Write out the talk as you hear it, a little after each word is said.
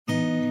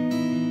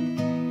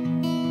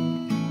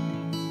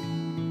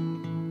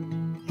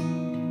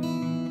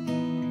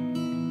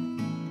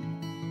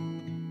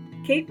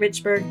Kate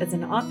Richburg is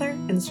an author,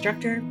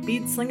 instructor,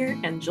 bead slinger,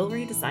 and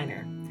jewelry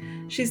designer.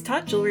 She's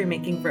taught jewelry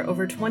making for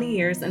over 20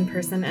 years in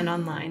person and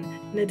online,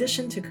 in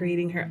addition to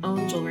creating her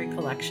own jewelry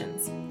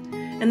collections.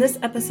 In this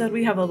episode,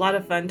 we have a lot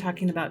of fun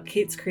talking about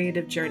Kate's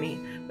creative journey,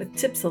 with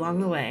tips along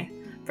the way.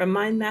 From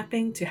mind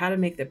mapping to how to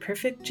make the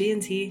perfect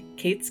G&T,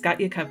 Kate's got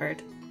you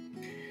covered.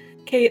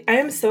 Kate, I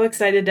am so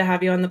excited to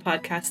have you on the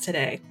podcast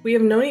today. We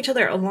have known each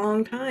other a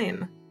long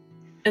time,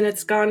 and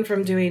it's gone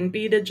from doing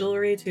beaded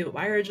jewelry to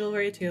wire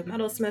jewelry to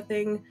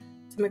metalsmithing.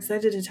 So I'm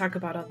excited to talk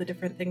about all the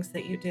different things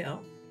that you do.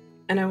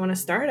 And I want to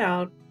start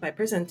out by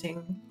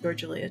presenting your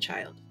Julia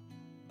Child.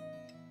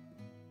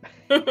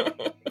 Do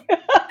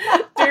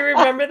you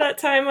remember that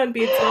time on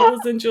Beads,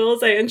 Bubbles, and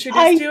Jewels I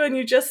introduced you and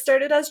you just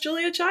started as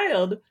Julia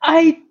Child?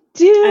 I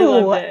do. I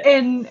loved it.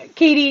 And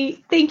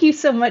Katie, thank you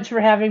so much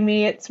for having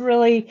me. It's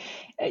really,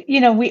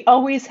 we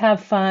always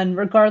have fun,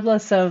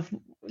 regardless of,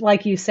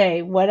 like you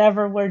say,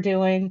 whatever we're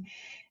doing.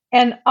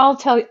 And I'll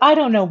tell you, I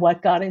don't know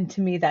what got into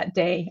me that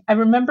day. I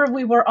remember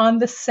we were on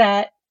the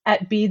set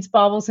at Beads,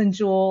 Baubles, and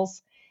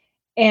Jewels,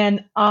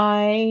 and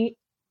I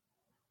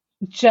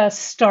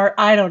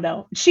don't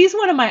know. She's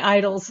one of my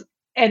idols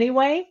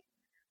anyway.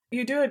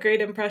 You do a great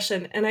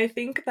impression. And I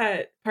think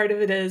that part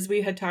of it is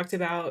we had talked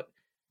about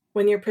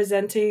when you're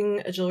presenting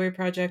a jewelry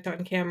project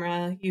on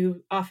camera,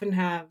 you often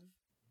have,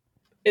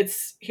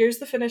 here's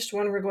the finished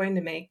one we're going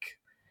to make.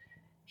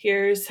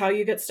 Here's how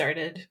you get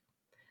started.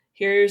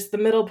 Here's the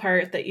middle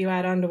part that you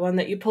add onto one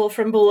that you pull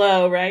from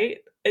below, right?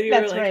 And you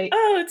That's were like, right.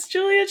 Oh, it's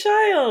Julia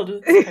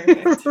Child.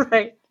 It's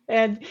perfect. Right.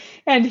 And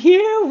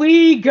here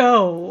we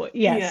go.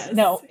 Yes.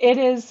 No, it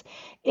is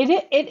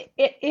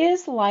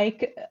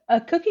like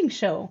a cooking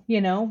show,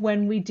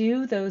 when we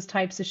do those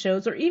types of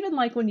shows, or even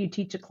like when you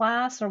teach a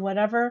class or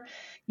whatever,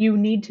 you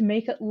need to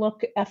make it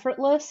look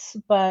effortless.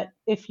 But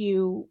if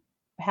you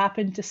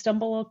happen to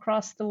stumble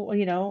across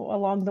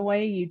along the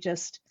way, you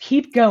just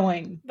keep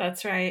going.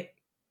 That's right.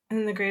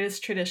 And the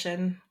greatest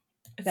tradition.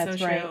 It's That's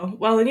so right. true.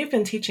 Well, and you've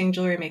been teaching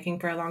jewelry making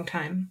for a long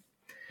time.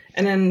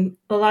 And in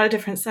a lot of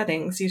different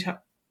settings. You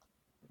taught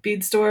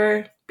Bead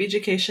Store,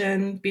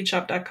 Beaducation,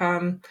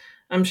 Beadshop.com.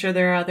 I'm sure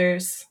there are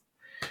others.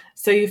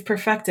 So you've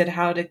perfected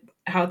how to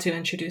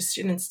introduce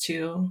students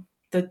to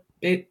the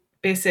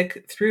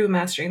basic through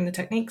mastering the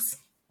techniques.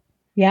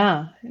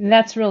 Yeah, and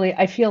that's really,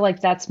 I feel like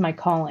that's my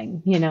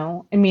calling,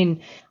 I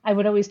mean, I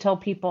would always tell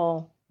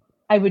people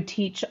I would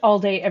teach all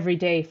day, every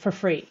day for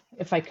free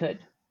if I could,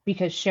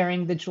 because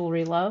sharing the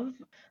jewelry love,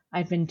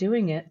 I've been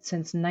doing it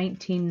since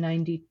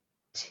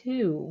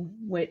 1992,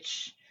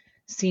 which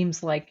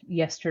seems like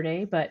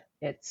yesterday, but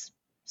it's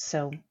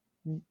so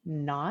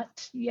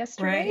not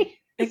yesterday. Right.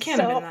 It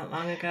can't have been that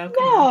long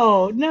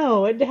ago.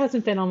 No, it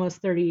hasn't been almost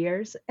 30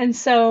 years. And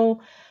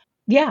so,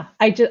 yeah,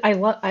 I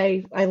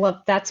love,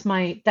 that's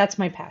my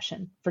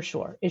passion for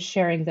sure, is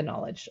sharing the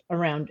knowledge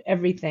around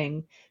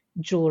everything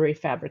jewelry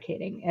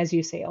fabricating, as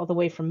you say, all the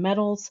way from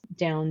metals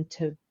down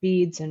to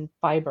beads and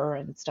fiber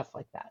and stuff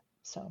like that.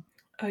 So.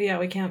 Oh yeah,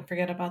 we can't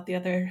forget about the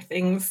other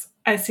things.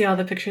 I see all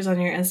the pictures on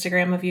your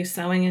Instagram of you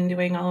sewing and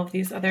doing all of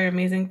these other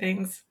amazing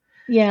things.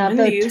 Yeah, when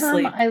the do you term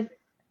sleep?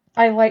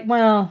 I like,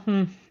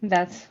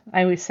 that's,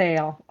 I always say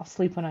I'll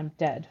sleep when I'm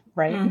dead,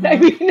 right? Mm-hmm. I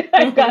mean,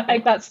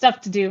 I've got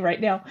stuff to do right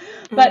now,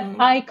 but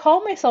I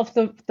call myself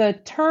the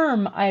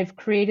term I've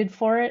created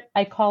for it.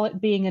 I call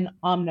it being an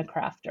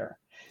omnicrafter.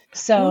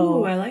 So,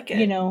 Ooh, I like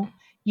it.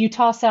 You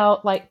toss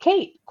out like,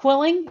 Kate,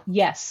 quilling?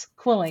 Yes,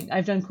 quilling.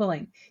 I've done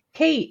quilling.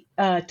 Kate,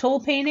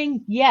 tool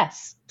painting?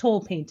 Yes, tool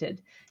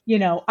painted.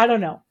 I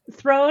don't know.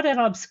 Throw out an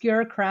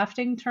obscure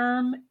crafting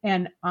term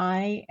and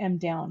I am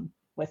down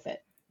with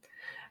it.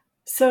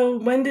 So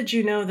when did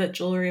you know that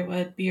jewelry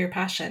would be your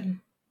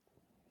passion?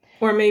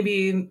 Or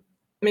maybe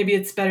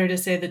it's better to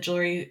say that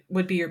jewelry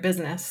would be your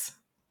business,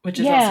 which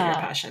is also your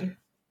passion.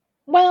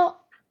 Well,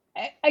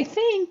 I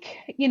think,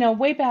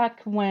 way back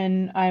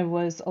when I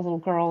was a little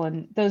girl,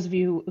 and those of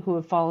you who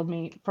have followed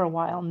me for a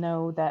while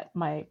know that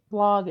my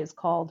blog is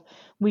called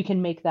We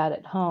Can Make That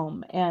at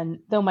Home. And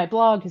though my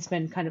blog has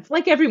been kind of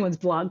like everyone's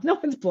blog, no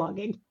one's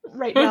blogging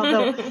right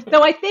now,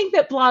 though I think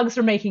that blogs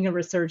are making a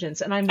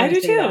resurgence, and I'm going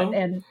to say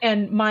that.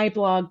 And my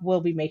blog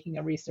will be making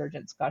a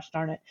resurgence, gosh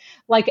darn it.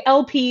 Like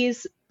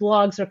LPs,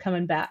 blogs are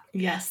coming back.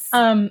 Yes.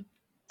 But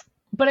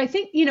I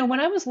think, when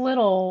I was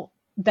little,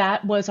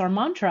 that was our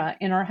mantra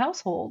in our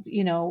household,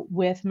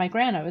 with my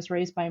I was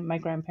raised by my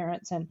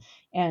grandparents and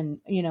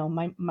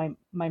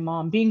my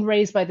mom, being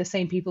raised by the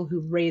same people who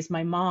raised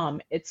my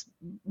mom. It's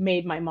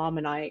made my mom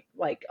and I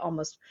like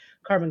almost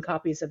carbon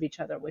copies of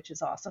each other, which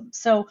is awesome.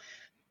 So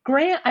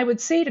I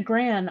would say,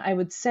 Gran, I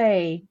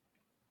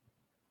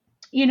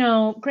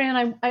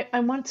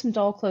want some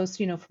doll clothes,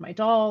 for my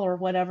doll or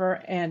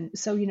whatever. And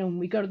so, when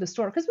we go to the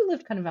store, because we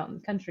lived kind of out in the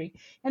country,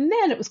 and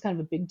then it was kind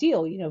of a big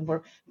deal,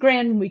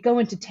 when we go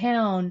into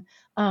town,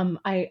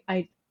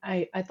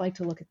 I'd like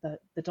to look at the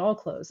doll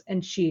clothes.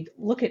 And she'd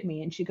look at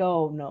me and she'd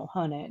go, oh no,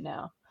 honey,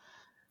 no,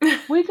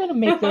 we're going to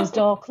make those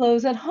doll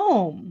clothes at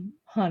home,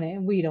 honey.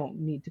 We don't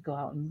need to go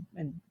out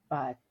and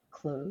buy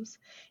clothes.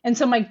 And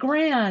so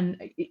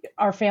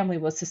our family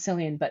was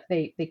Sicilian, but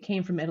they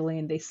came from Italy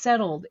and they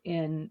settled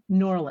in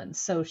New Orleans.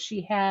 So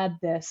she had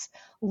this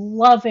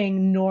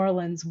loving New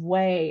Orleans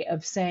way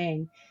of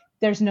saying,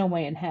 there's no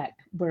way in heck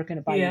we're going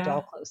to buy you Yeah.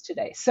 doll clothes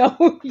today.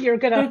 So you're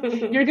going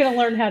to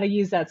learn how to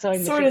use that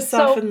sewing Sort of machine. So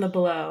soften the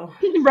blow.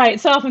 right,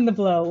 soften the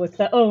blow with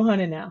the oh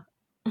honey now.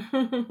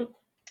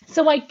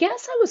 So I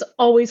guess I was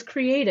always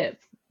creative,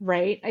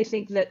 right? I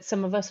think that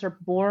some of us are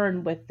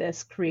born with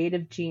this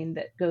creative gene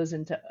that goes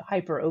into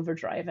hyper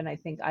overdrive, and I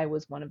think I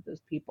was one of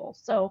those people.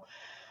 So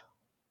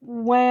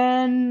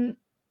when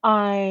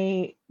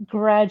I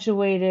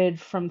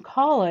graduated from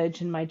college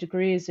and my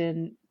degree is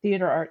in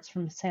theater arts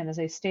from San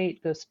Jose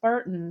State, go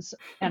Spartans,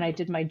 and I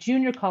did my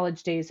junior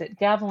college days at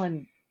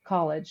Gavilan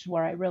College,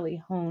 where I really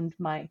honed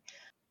my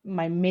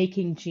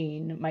making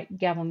gene, my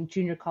Gavilan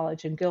Junior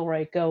College in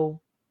Gilroy,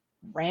 go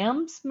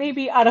Rams,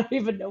 maybe. I don't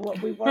even know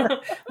what we were.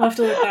 We'll have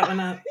to look that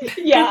one up.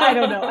 Yeah, I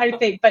don't know. I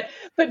think, but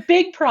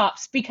big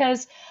props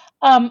because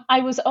I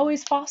was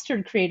always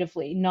fostered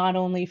creatively, not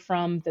only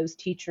from those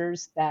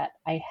teachers that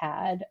I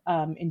had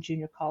in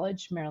junior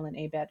college, Marilyn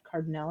Abad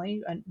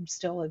Cardinelli,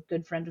 still a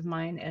good friend of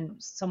mine and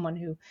someone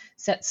who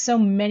set so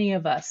many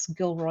of us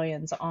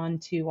Gilroyans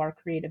onto our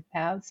creative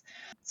paths.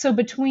 So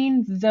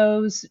between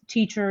those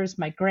teachers,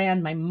 my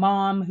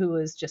mom, who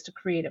was just a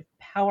creative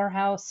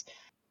powerhouse,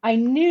 I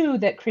knew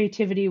that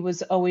creativity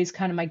was always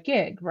kind of my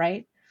gig,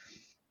 right?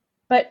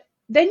 But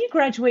then you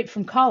graduate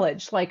from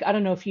college. Like, I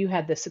don't know if you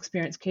had this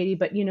experience, Katie,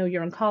 but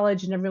you're in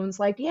college and everyone's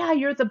like, yeah,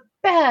 you're the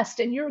best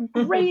and you're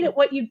great at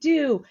what you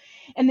do.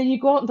 And then you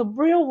go out in the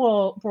real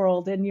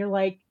world and you're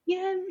like,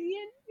 yeah,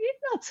 you're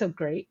not so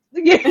great.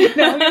 You're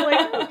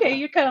like, okay,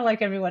 you're kind of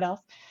like everyone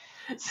else.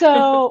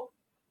 So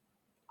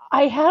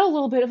I had a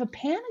little bit of a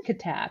panic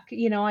attack.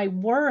 I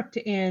worked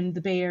in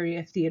the Bay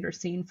Area theater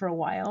scene for a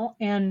while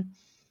and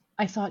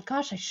I thought,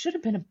 gosh, I should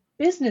have been a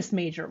business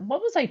major. What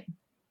was I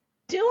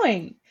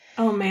doing?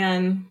 Oh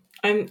man,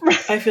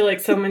 I feel like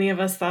so many of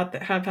us have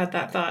had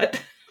that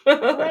thought.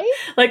 Right?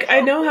 Like,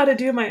 I know how to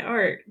do my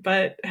art,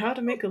 but how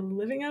to make a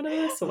living out of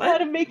this? What? How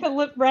to make a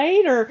lip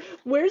right? Or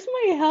where's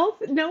my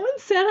health? No one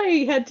said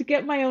I had to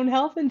get my own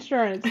health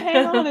insurance.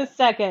 Hang on a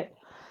second.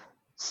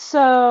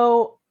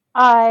 So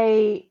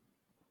I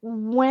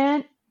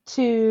went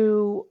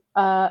to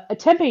a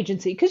temp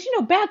agency because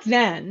back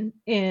then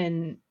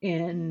in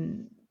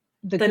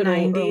the The good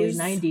old early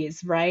 90s.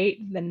 90s, right?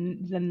 The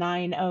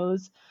 9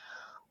 O's.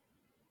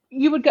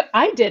 You would go,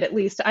 I did at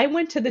least. I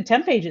went to the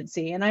temp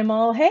agency and I'm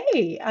all,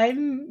 hey,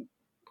 I'm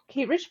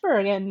Kate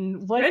Richburg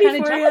and what Ready kind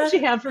of for jobs you.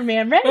 you have for me?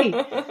 I'm ready.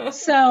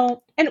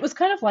 So, and it was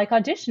kind of like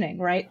auditioning,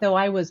 right? Though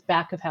I was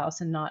back of house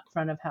and not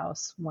front of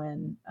house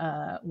when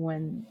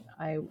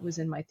I was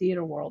in my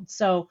theater world.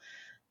 So,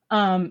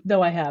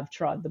 though I have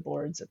trod the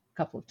boards a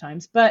couple of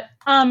times, but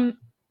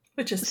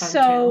Which is fun too.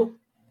 so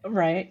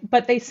right.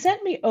 But they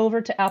sent me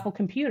over to Apple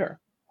Computer.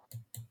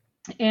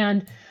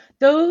 And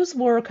those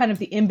were kind of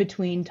the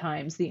in-between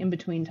times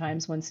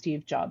when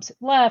Steve Jobs had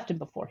left and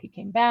before he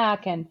came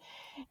back.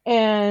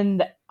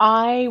 And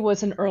I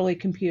was an early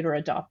computer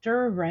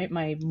adopter, right?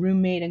 My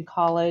roommate in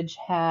college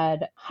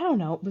had, I don't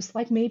know, it was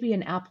like maybe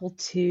an Apple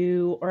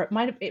II, or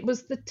it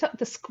was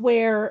the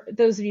square.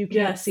 Those of you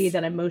can't see Yes.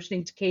 that I'm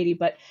motioning to Katie,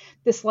 but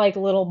this like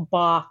little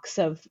box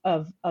of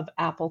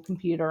Apple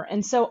computer.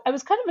 And so I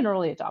was kind of an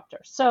early adopter.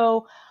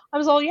 So I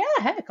was all, yeah,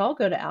 heck, I'll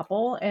go to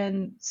Apple.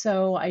 And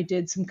so I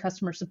did some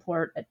customer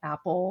support at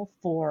Apple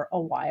for a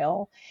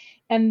while.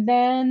 And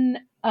then,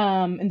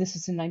 and this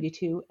is in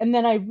 92. And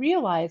then I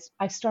realized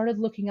I started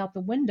looking out the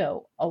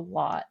window a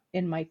lot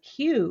in my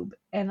cube.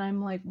 And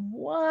I'm like,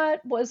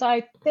 what was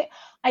I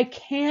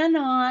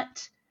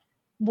cannot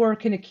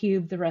work in a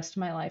cube the rest of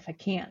my life. I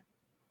can't.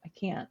 I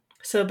can't.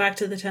 So back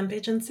to the temp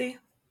agency.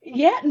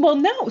 Yeah, well,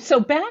 no. So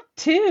back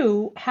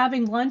to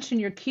having lunch in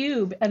your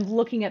cube and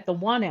looking at the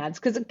one ads,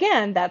 because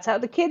again, that's how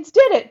the kids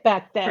did it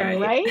back then,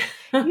 Right.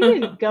 right? You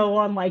didn't go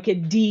on like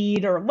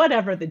Indeed or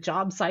whatever the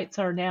job sites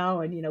are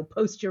now and,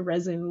 post your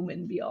resume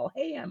and be all,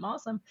 hey, I'm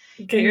awesome.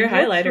 Get your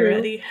highlighter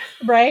ready.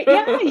 Right?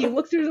 Yeah, you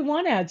look through the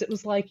one ads. It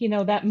was like,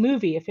 that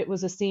movie. If it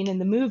was a scene in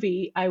the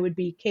movie, I would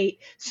be Kate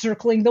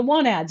circling the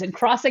one ads and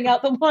crossing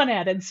out the one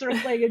ad and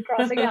circling and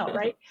crossing out,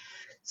 right?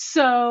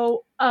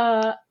 So,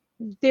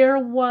 there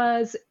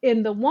was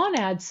in the one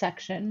ad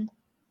section,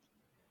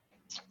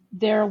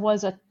 there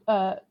was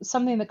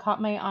something that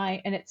caught my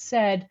eye and it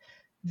said,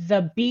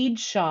 the bead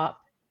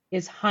shop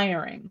is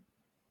hiring.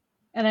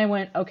 And I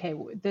went, okay,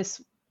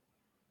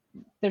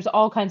 there's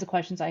all kinds of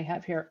questions I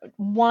have here.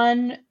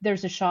 One,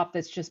 there's a shop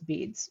that's just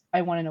beads.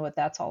 I want to know what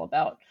that's all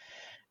about.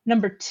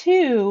 Number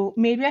two,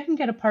 maybe I can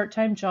get a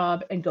part-time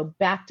job and go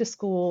back to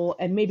school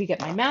and maybe get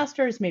my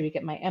master's, maybe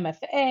get my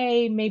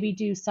MFA, maybe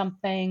do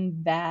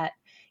something that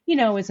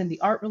is in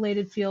the art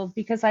related field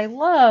because I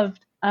loved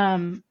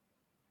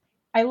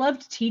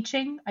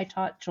teaching. I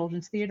taught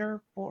children's theater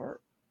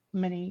for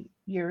many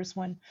years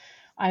when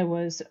I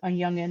was a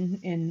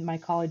youngin in my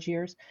college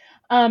years.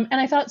 And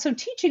I thought, so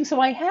teaching,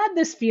 so I had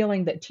this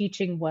feeling that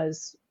teaching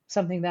was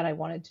something that I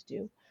wanted to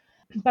do,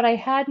 but I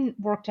hadn't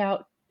worked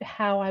out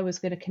how I was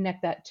going to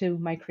connect that to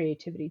my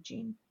creativity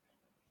gene.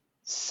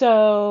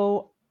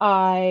 So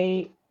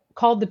I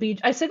called the beach.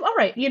 I said, all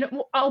right,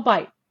 I'll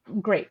bite.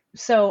 Great.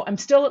 So I'm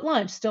still at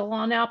lunch, still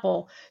on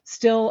Apple,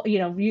 still,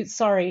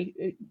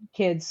 sorry,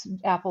 kids,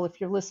 Apple, if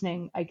you're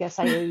listening, I guess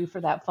I owe you for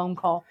that phone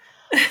call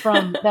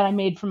from that I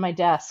made from my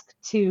desk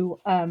to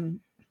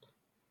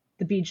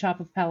the bead shop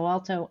of Palo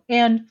Alto.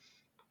 And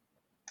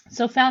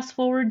so fast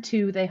forward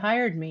to they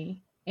hired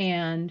me,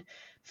 and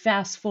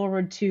fast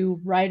forward to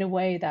right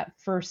away that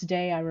first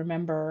day I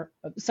remember.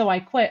 So I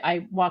quit.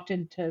 I walked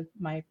into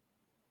my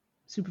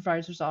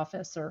supervisor's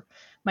office or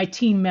my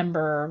team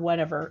member or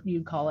whatever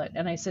you call it.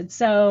 And I said,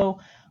 so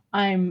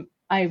I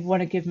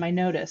want to give my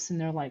notice. And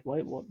they're like,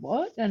 wait,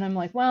 what? And I'm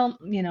like, well,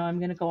 I'm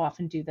going to go off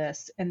and do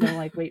this. And they're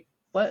like, wait,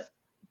 what?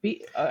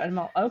 I'm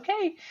all,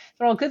 okay.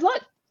 They're all, good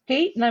luck,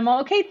 Kate. And I'm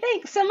all, okay,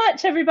 thanks so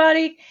much,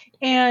 everybody.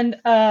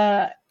 And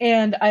I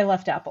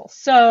left Apple.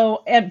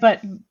 So,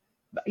 but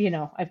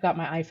I've got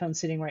my iPhone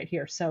sitting right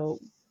here. So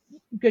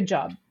good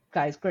job,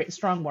 guys. Great,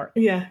 strong work.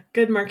 Yeah,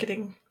 good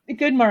marketing.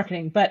 Good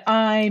marketing, but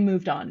I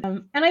moved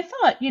on. And I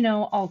thought,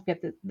 I'll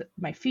get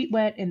my feet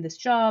wet in this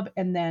job,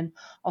 and then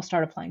I'll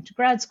start applying to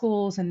grad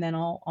schools, and then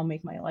I'll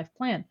make my life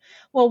plan.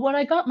 Well, what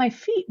I got my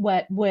feet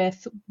wet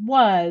with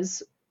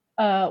was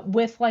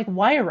with like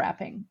wire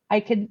wrapping.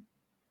 I could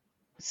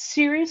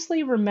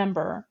seriously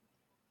remember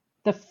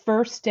the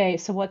first day.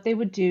 So what they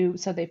would do,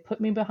 so they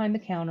put me behind the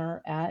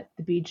counter at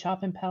the bead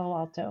shop in Palo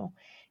Alto,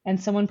 and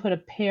someone put a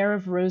pair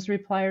of rosary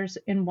pliers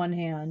in one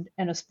hand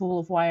and a spool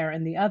of wire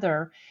in the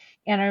other.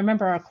 And I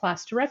remember our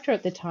class director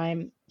at the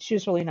time, she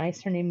was really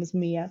nice. Her name was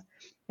Mia.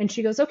 And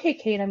she goes, okay,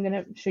 Kate, I'm going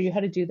to show you how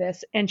to do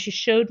this. And she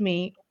showed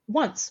me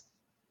once,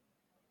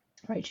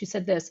 right? She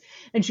said this,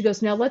 and she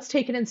goes, now let's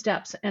take it in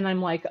steps. And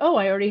I'm like, oh,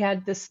 I already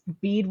had this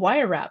bead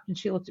wire wrapped. And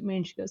she looked at me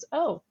and she goes,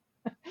 oh,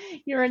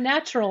 you're a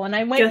natural. And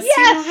I went, Guess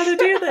yes, you know how to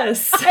do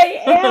this.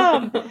 I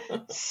am.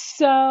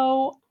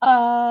 So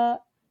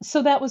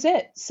that was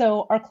it.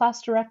 So our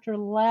class director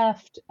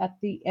left at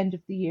the end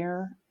of the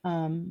year,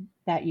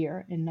 that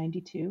year in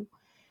 92.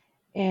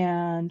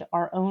 And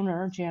our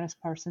owner, Janice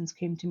Parsons,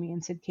 came to me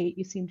and said, Kate,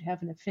 you seem to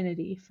have an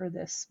affinity for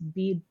this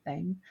bead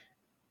thing.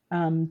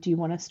 Do you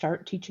want to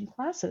start teaching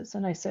classes?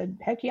 And I said,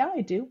 heck yeah,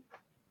 I do.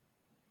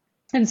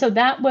 And so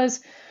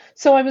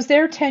I was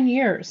there 10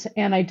 years,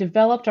 and I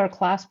developed our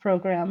class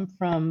program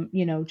from,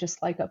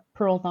 just like a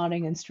pearl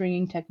knotting and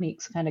stringing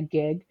techniques kind of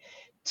gig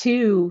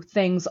to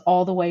things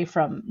all the way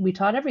from, we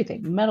taught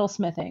everything,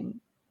 metalsmithing,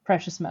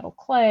 precious metal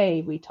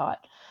clay. We taught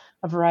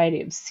a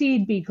variety of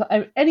seed bead,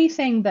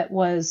 anything that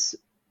was,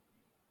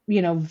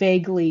 even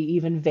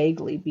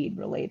vaguely bead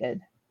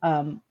related.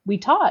 We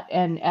taught,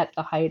 and at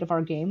the height of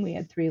our game, we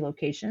had 3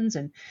 locations,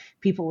 and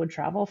people would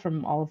travel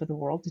from all over the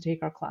world to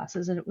take our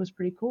classes, and it was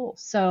pretty cool.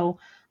 So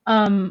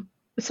I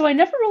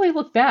never really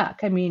looked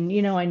back. I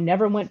mean, I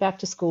never went back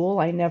to school.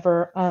 I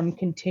never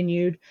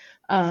continued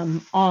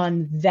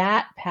on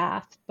that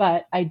path,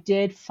 but I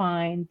did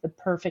find the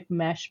perfect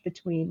mesh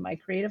between my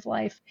creative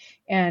life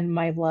and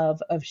my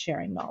love of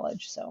sharing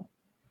knowledge. So.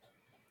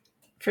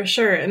 For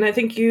sure. And I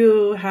think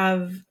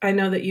I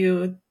know that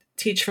you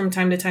teach from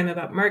time to time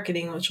about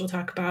marketing, which we'll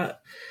talk about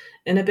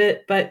in a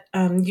bit, but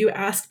you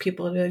asked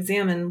people to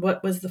examine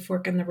what was the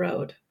fork in the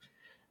road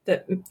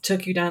that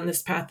took you down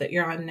this path that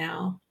you're on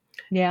now.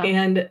 Yeah.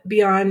 And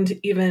beyond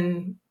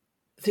even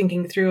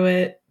thinking through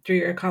it, through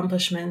your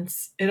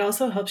accomplishments, it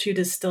also helps you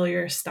distill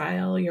your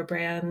style, your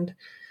brand.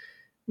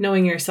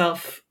 Knowing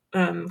yourself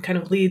kind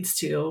of leads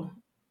to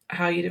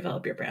how you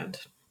develop your brand.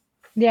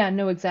 Yeah,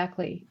 no,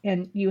 exactly.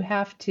 And you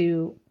have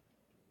to,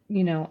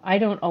 I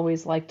don't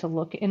always like to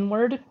look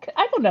inward.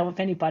 I don't know if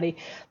anybody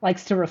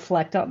likes to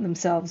reflect on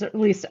themselves, or at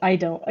least I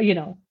don't,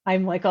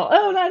 I'm like, oh,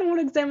 I don't want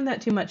to examine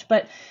that too much.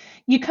 But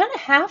you kind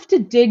of have to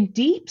dig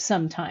deep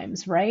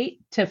sometimes, right?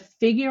 To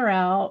figure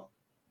out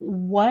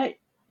what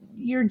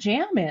your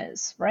jam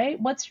is, right?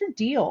 What's your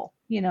deal?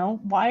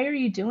 Why are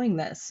you doing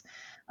this?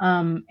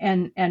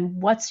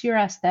 And what's your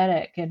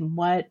aesthetic, and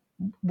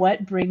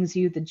what brings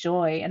you the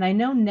joy? And I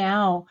know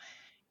now,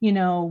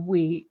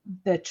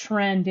 the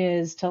trend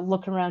is to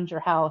look around your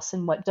house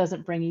and what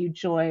doesn't bring you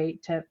joy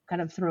to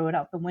kind of throw it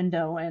out the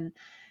window. And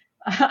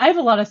I have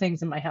a lot of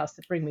things in my house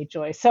that bring me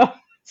joy. So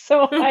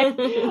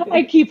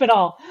I keep it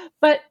all.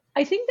 But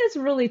I think that's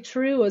really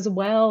true as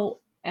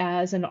well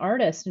as an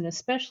artist, and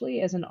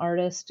especially as an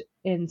artist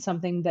in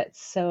something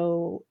that's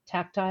so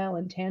tactile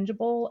and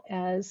tangible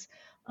as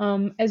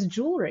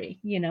jewelry.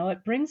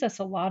 It brings us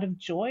a lot of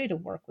joy to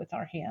work with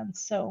our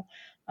hands. So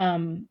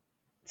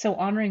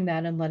honoring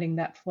that and letting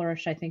that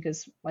flourish, I think,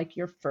 is like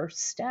your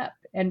first step.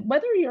 And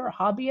whether you're a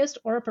hobbyist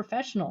or a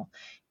professional,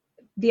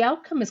 the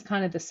outcome is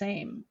kind of the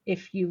same.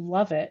 If you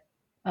love it,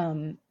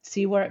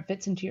 see where it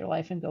fits into your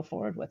life and go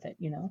forward with it,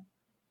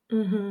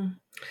 Mm-hmm.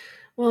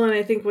 Well, and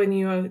I think when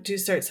you do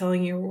start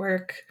selling your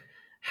work,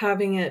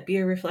 having it be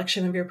a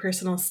reflection of your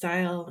personal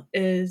style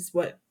is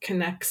what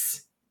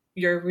connects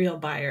your real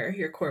buyer,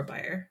 your core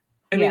buyer.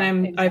 I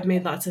mean, I've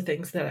made lots of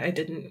things that I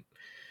didn't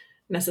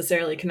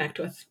necessarily connect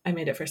with, I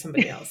made it for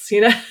somebody else,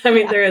 you know? I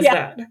mean, Yeah, there is yeah,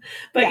 that.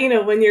 But, yeah, you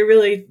know, when you're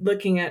really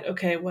looking at,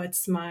 okay,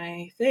 what's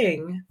my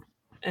thing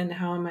and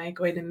how am I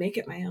going to make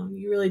it my own?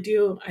 You really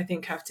do, I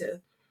think, have to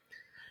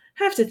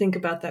think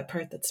about that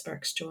part that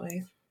sparks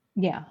joy.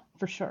 yeah,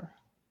 for sure.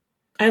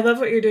 I love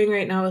what you're doing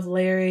right now with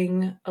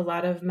layering a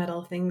lot of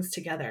metal things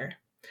together.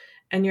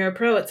 And you're a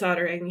pro at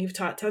soldering. You've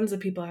taught tons of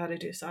people how to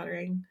do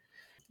soldering.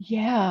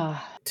 Yeah.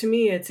 To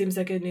me, it seems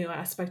like a new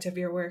aspect of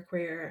your work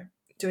where you're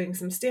doing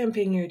some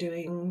stamping, you're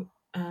doing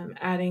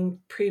adding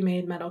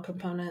pre-made metal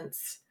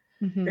components,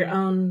 your Hmm.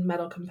 own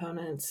metal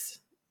components,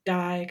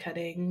 die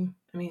cutting.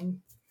 I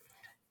mean,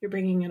 you're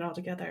bringing it all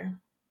together.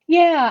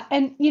 Yeah,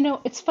 and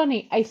it's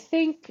funny. I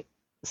think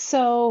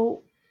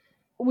so.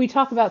 We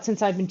talk about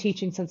since I've been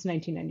teaching since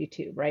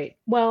 1992, right?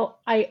 Well,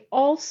 I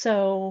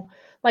also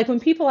like when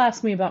people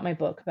ask me about my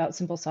book about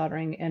simple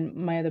soldering and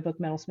my other book,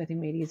 Metal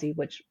Smithing Made Easy,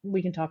 which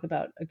we can talk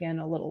about again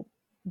a little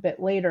bit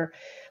later.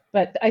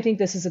 But I think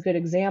this is a good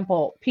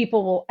example.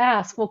 People will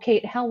ask, well,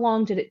 Kate, how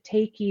long did it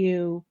take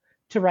you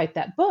to write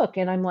that book?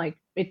 And I'm like,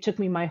 it took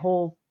me my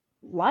whole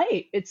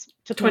life. It's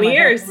took me 20 my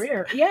whole years.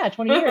 career. Yeah,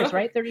 20 years,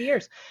 right? 30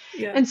 years.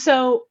 Yeah. And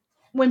so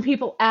when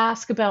people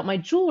ask about my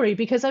jewelry,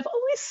 because I've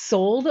always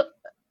sold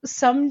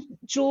some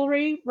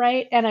jewelry,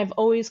 right? And I've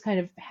always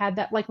kind of had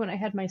that, like when I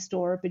had my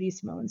store,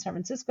 Badissimo in San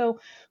Francisco,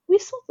 we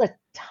sold a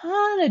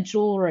ton of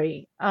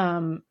jewelry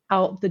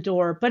out the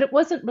door, but it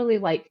wasn't really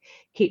like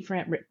Kate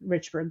Frank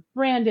Richburg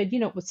branded,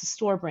 it was the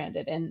store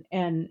branded.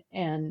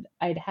 And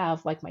I'd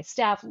have like my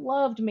staff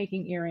loved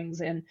making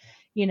earrings and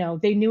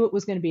they knew it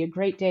was going to be a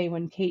great day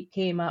when Kate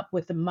came up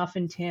with a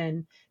muffin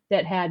tin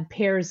that had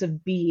pairs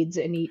of beads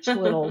in each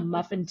little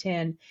muffin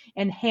tin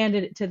and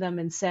handed it to them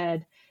and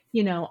said,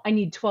 I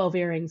need 12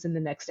 earrings in the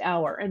next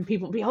hour. And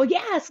people would be, oh,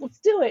 yes, let's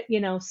do it.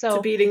 It's a So,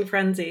 beating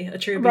frenzy, a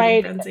true beating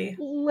right, frenzy.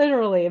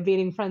 literally a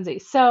beating frenzy.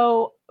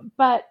 So,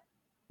 but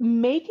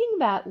making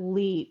that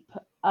leap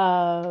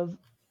of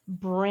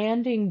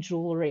branding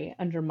jewelry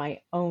under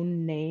my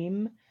own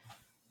name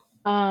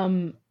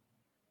um,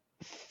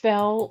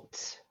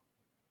 felt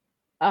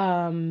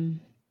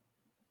um,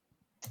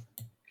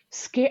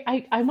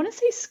 scary. I want to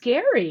say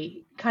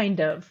scary, kind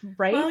of,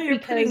 right? Well, you're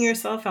putting Because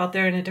yourself out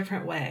there in a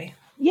different way.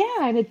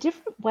 yeah, in a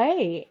different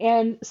way.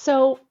 And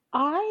so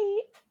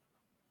I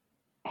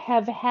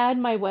have had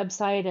my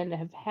website and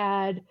have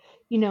had,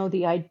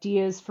 the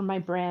ideas for my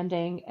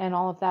branding and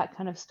all of that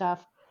kind of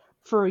stuff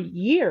for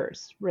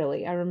years,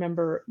 really. I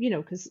remember,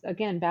 because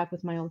again, back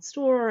with my own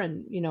store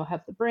and,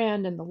 have the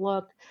brand and the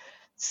look.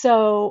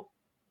 So,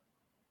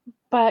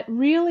 but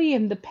really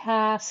in the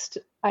past,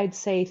 I'd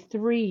say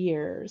 3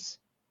 years,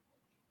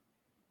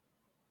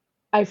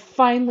 I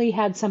finally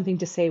had something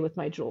to say with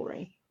my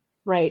jewelry,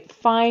 right?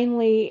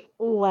 Finally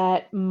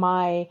let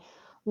my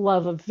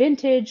love of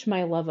vintage,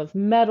 my love of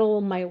metal,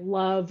 my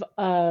love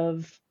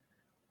of,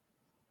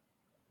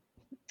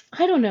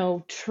 I don't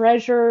know,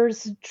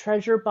 treasures,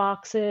 treasure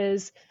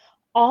boxes,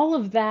 all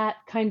of that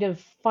kind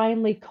of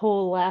finally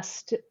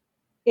coalesced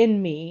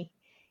in me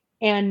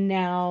and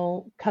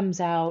now comes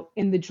out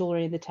in the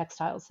jewelry and the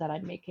textiles that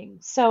I'm making.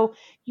 So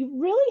you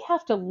really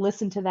have to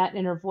listen to that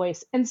inner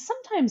voice. And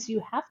sometimes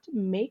you have to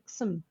make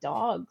some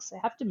dogs,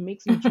 have to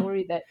make some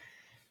jewelry that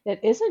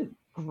isn't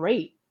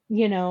great,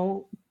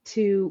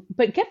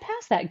 but get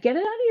past that, get it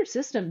out of your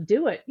system,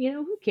 do it.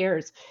 Who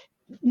cares?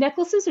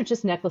 Necklaces are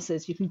just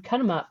necklaces. You can cut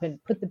them up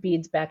and put the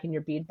beads back in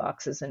your bead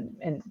boxes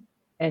and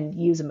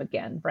use them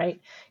again,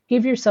 right?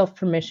 Give yourself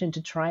permission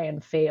to try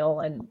and fail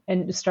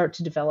and start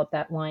to develop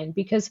that line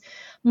because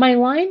my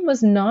line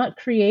was not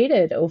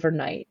created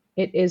overnight.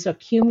 It is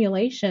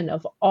accumulation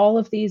of all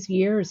of these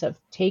years of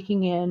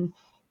taking in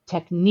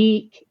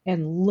technique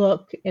and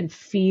look and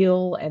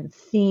feel and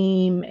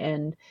theme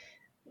and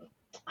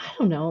I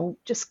don't know,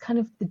 just kind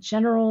of the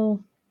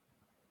general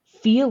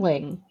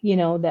feeling,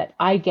 that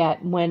I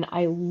get when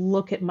I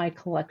look at my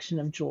collection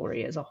of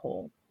jewelry as a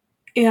whole.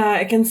 Yeah,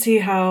 I can see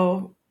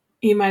how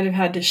you might have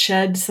had to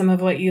shed some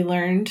of what you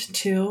learned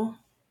too,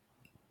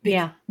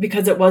 Yeah,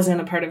 because it wasn't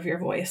a part of your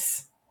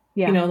voice.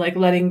 You yeah, know, like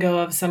letting go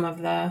of some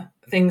of the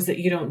things that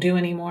you don't do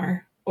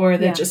anymore, or yeah,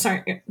 that just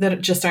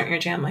aren't your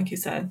jam, like you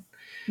said.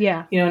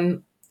 yeah, You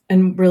know,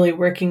 and really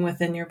working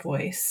within your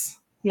voice.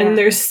 And yeah,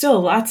 there's still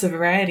lots of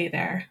variety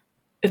there.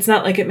 It's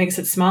not like it makes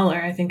it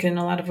smaller. I think in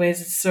a lot of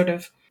ways it's sort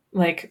of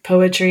like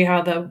poetry,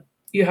 how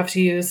you have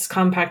to use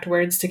compact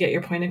words to get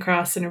your point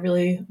across in a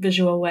really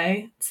visual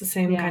way. It's the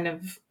same yeah, kind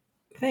of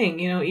thing,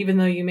 you know, even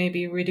though you may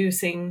be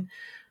reducing,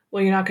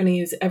 well, you're not going to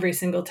use every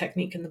single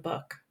technique in the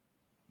book.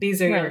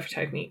 These are your right.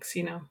 techniques,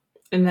 you know.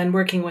 And then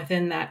working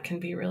within that can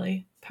be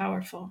really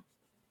powerful.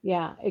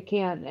 Yeah, it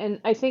can.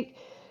 And I think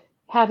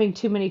having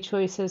too many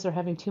choices or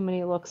having too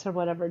many looks or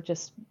whatever,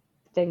 just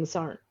things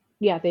aren't,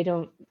 yeah, they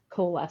don't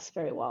coalesce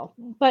very well.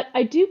 But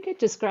I do get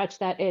to scratch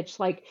that itch.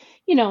 Like,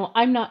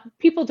 I'm not,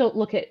 people don't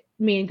look at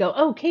me and go,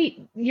 oh, Kate,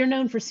 you're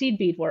known for seed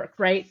bead work,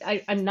 right?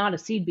 I'm not a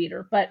seed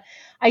beater, but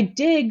I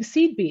dig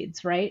seed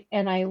beads, right?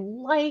 And I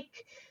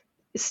like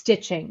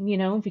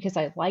stitching, because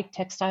I like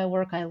textile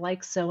work, I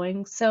like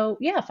sewing. So,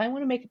 yeah, if I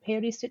want to make a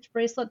peyote stitch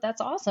bracelet,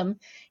 that's awesome.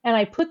 And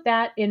I put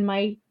that in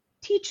my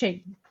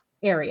teaching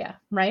area,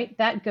 right?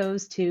 That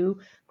goes to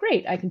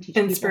great. I can teach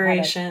people how to,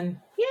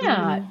 Inspiration.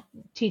 yeah, Hmm.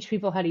 teach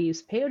people how to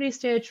use peyote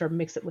stitch or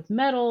mix it with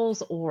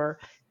metals or,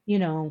 you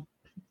know,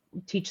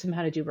 teach them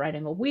how to do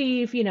writing a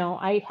weave.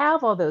 I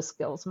have all those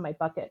skills in my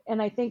bucket.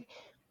 And I think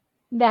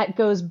that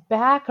goes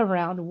back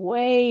around,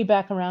 way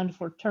back around, if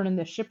we're turning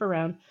the ship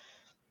around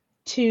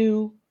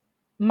to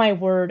my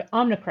word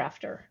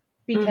omnicrafter, Hmm.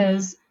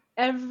 because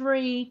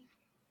every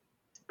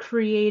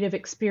creative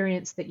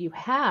experience that you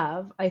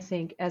have, I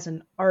think, as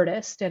an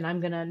artist, and I'm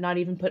going to not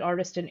even put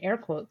artist in air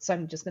quotes,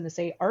 I'm just going to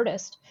say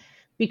artist,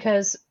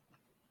 because,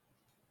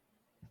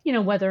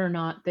 whether or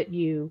not that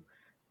you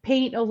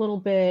paint a little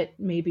bit,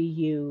 maybe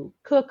you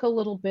cook a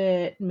little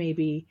bit,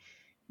 maybe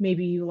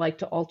you like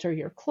to alter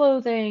your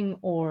clothing,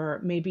 or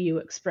maybe you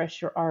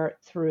express your art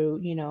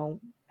through,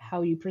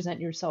 how you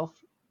present yourself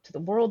to the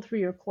world through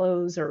your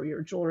clothes or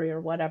your jewelry or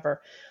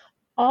whatever.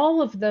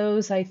 All of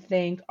those, I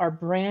think, are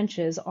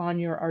branches on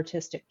your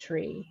artistic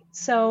tree.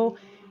 So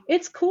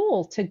it's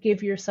cool to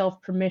give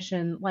yourself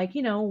permission. Like,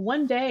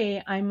 one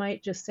day I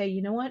might just say,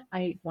 you know what,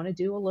 I want to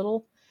do a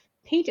little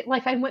painting.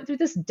 Like, I went through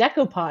this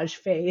decoupage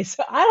phase.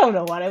 I don't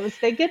know what I was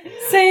thinking,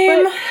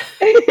 Same.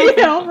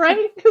 but,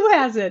 right? Who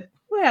hasn't?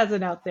 Who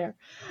hasn't out there?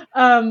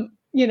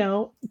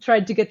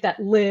 Tried to get that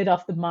lid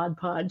off the Mod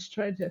Podge,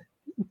 tried to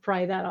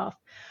pry that off.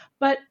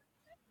 But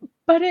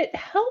it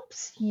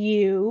helps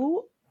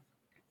you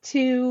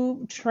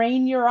to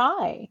train your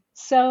eye.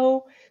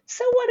 So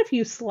what if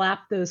you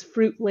slap those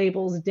fruit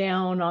labels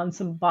down on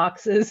some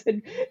boxes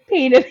and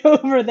painted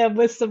over them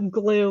with some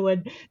glue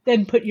and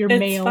then put your It's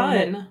mail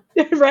in it?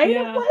 fun. Right? It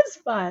Yeah. was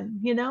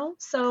fun.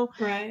 So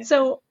Right.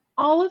 so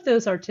all of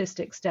those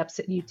artistic steps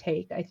that you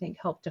take, I think,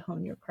 help to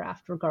hone your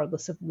craft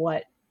regardless of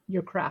what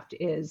your craft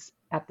is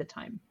at the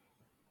time.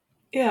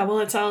 Yeah. Well,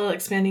 it's all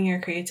expanding your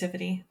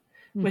creativity,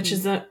 which Hmm.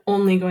 is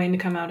only going to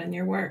come out in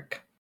your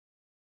work.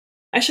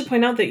 I should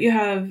point out that you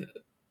have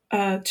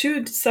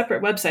two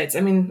separate websites,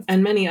 I mean,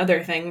 and many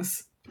other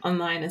things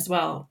online as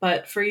well.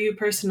 But for you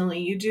personally,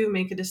 you do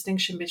make a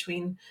distinction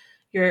between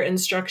your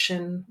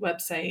instruction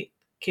website,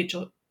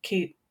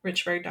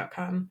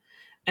 KateRichberg.com,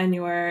 and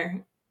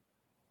your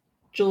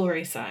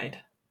jewelry side.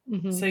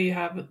 Hmm. So you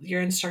have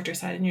your instructor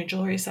side and your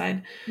jewelry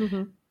side.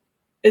 Hmm.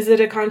 Is it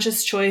a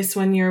conscious choice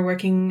when you're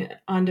working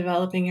on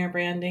developing your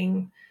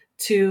branding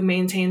to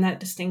maintain that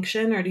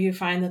distinction, or do you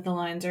find that the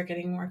lines are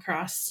getting more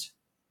crossed?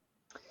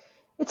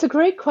 It's a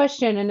great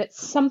question, and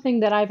it's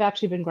something that I've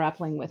actually been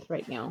grappling with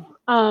right now.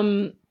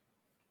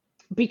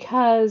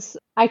 Because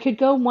I could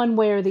go one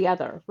way or the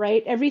other,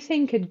 right?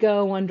 Everything could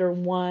go under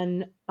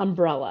one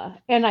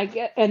umbrella, and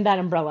that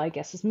umbrella, I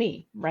guess, is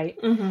me, right?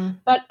 Mm-hmm.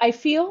 But I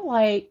feel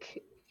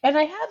like, and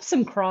I have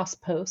some cross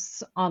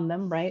posts on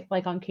them, right?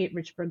 Like on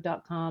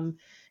katerichberg.com,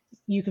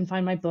 you can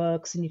find my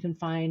books, and you can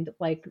find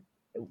like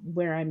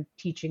where I'm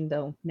teaching,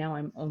 though now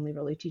I'm only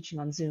really teaching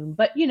on Zoom.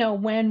 But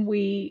when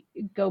we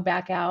go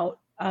back out,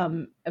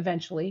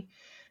 eventually,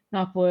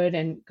 knock wood,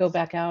 and go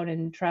back out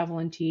and travel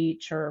and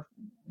teach or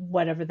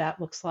whatever that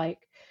looks like,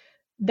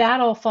 that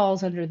all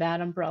falls under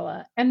that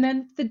umbrella. And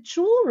then the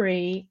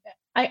jewelry,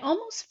 I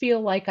almost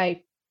feel like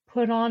I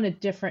put on a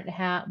different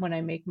hat when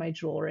I make my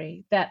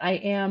jewelry, that I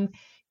am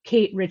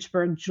Kate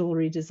Richberg,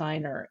 jewelry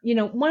designer.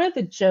 One of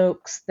the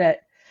jokes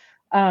that,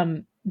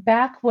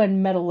 back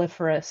when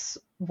Metalliferous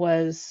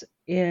was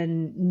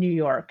in New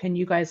York, and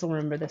you guys will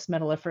remember this,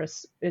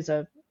 Metalliferous is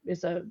a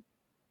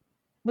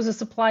was a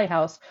supply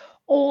house,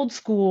 old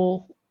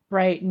school,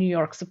 right, New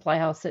York supply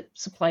house that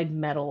supplied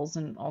metals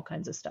and all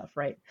kinds of stuff,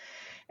 right?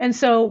 And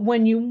so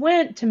when you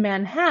went to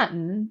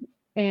Manhattan,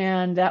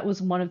 and that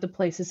was one of the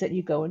places that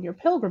you go in your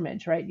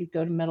pilgrimage, right? You'd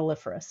go to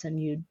Metalliferous and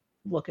you'd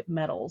look at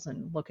metals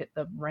and look at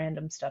the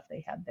random stuff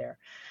they had there.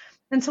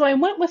 And so I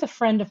went with a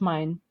friend of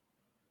mine,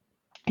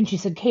 and she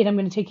said, Kate, I'm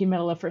going to take you to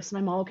Metalliferous. And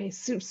I'm all, okay,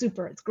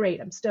 super, it's great.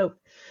 I'm stoked.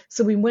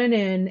 So we went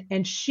in,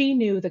 and she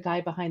knew the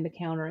guy behind the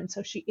counter. And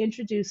so she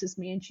introduces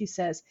me and she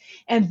says,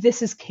 and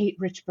this is Kate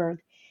Richberg,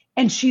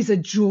 and she's a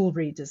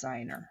jewelry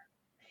designer.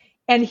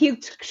 And he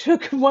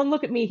took one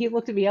look at me. He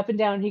looked at me up and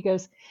down. And he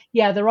goes,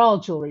 "Yeah, they're all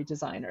jewelry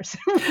designers,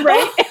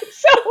 right?" Oh, And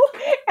so,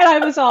 and I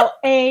was all,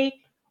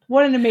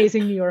 what an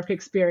amazing New York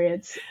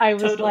experience. I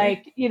was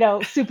totally.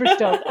 like, super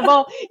stoked. I'm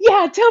all,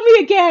 yeah, tell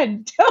me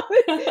again. Tell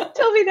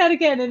me that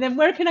again. And then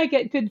where can I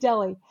get good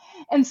deli?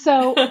 And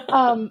so,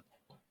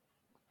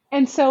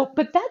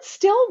 but that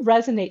still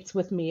resonates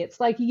with me. It's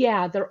like,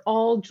 yeah, they're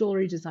all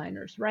jewelry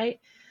designers, right?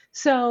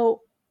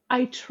 So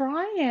I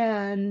try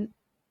and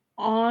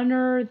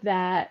honor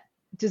that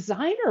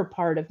designer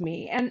part of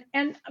me, and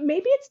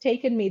maybe it's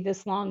taken me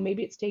this long,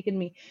 maybe it's taken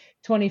me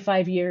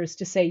 25 years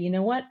to say, you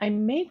know what, I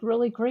make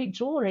really great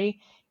jewelry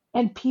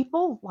and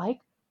people like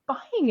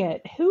buying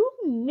it. Who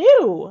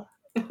knew?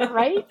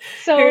 right? Here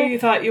So, you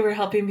thought you were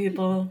helping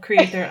people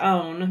create their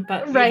own,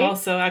 but you've right,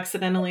 also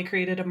accidentally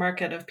created a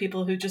market of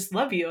people who just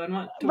love you and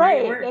want to wear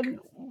your right, work. and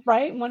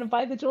right, want to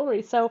buy the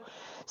jewelry. So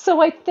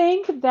I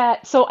think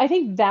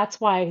that's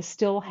why I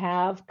still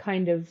have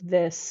kind of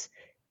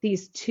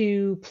these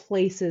two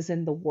places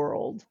in the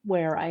world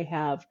where I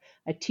have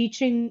a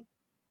teaching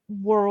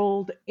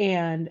world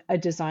and a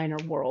designer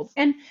world.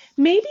 And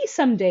maybe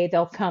someday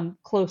they'll come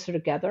closer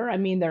together. I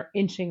mean, they're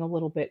inching a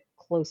little bit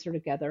closer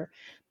together.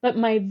 But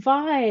my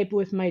vibe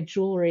with my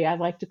jewelry, I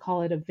like to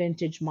call it a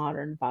vintage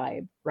modern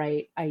vibe,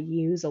 right? I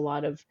use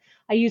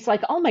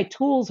like all my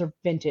tools are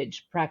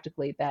vintage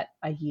practically that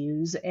I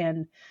use.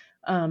 And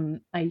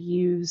I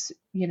use,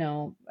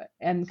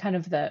 and kind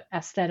of the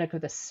aesthetic or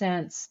the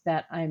sense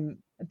that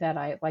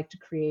I like to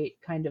create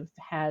kind of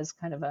has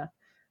kind of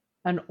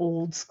an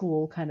old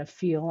school kind of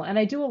feel. And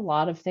I do a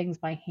lot of things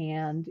by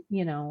hand.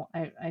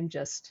 I'm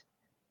just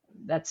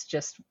that's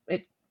just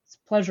it's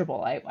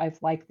pleasurable. I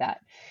like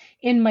that.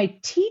 In my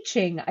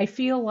teaching, I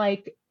feel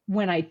like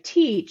when I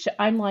teach,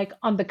 I'm like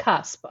on the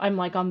cusp. I'm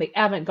like on the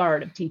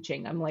avant-garde of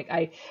teaching.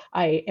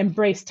 I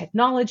embrace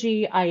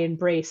technology. I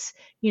embrace,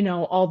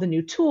 all the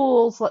new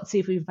tools. Let's see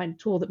if we can find a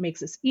tool that makes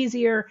this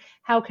easier.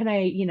 How can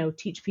I,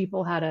 teach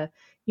people how to,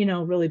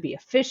 really be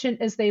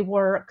efficient as they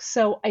work?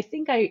 So I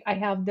think I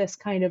have this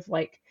kind of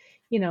like,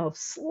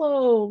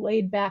 slow,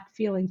 laid back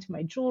feeling to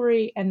my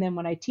jewelry. And then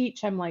when I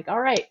teach, I'm like,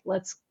 all right,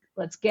 let's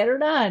get her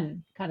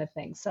done kind of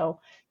thing. So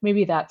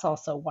maybe that's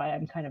also why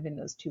I'm kind of in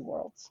those two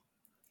worlds.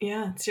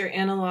 Yeah, it's your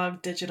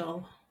analog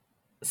digital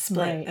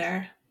split Right.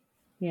 there.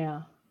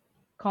 Yeah.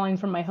 Calling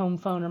from my home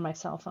phone or my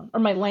cell phone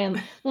or my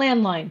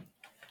landline.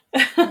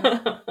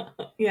 Yeah.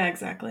 Yeah,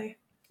 exactly.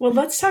 Well,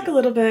 let's talk a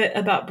little bit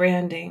about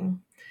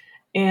branding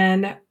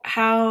and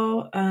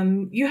how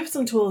you have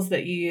some tools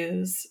that you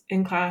use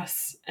in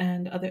class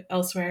and other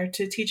elsewhere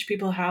to teach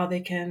people how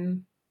they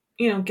can,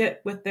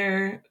 get with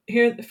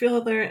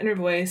feel their inner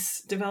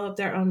voice, develop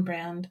their own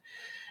brand.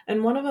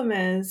 And one of them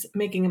is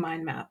making a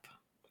mind map.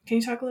 Can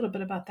you talk a little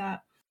bit about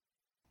that?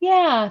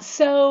 Yeah,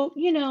 so,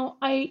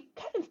 I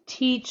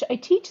teach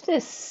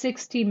this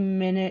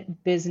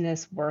 60-minute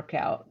business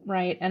workout,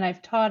 right? And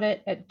I've taught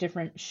it at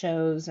different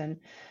shows and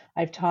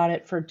I've taught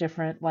it for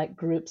different like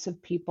groups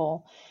of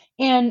people.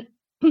 And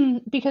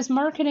because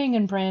marketing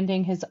and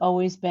branding has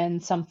always been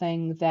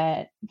something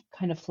that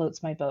kind of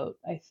floats my boat.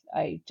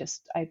 I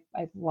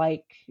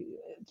like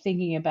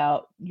thinking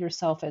about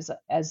yourself as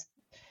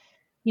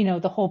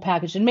the whole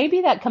package. And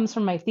maybe that comes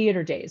from my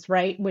theater days,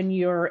 right? When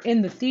you're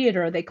in the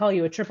theater, they call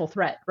you a triple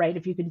threat, right?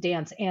 If you can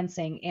dance and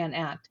sing and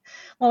act.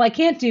 Well, I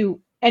can't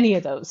do any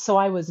of those. So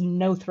I was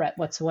no threat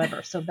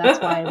whatsoever. So that's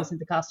why I was in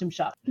the costume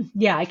shop.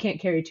 Yeah, I can't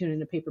carry tuna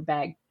in a paper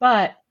bag.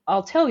 But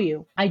I'll tell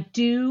you, I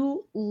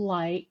do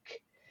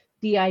like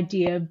the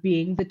idea of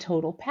being the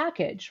total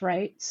package,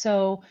 right?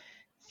 So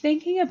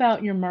thinking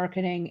about your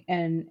marketing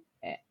and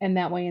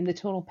that way in the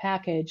total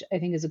package, I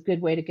think is a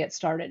good way to get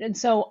started. And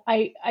so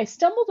I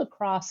stumbled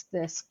across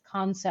this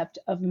concept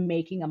of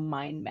making a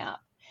mind map.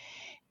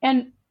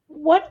 And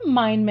what a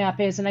mind map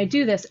is, and I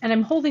do this, and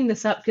I'm holding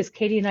this up because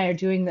Katie and I are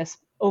doing this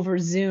over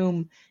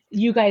Zoom.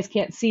 You guys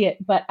can't see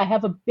it, but I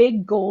have a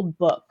big gold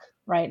book,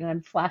 right? And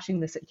I'm flashing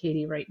this at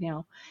Katie right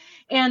now.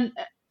 And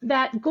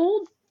that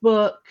gold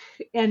book,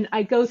 and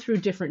I go through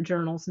different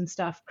journals and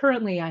stuff.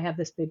 Currently, I have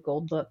this big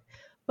gold book,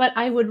 but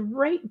I would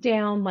write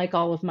down like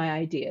all of my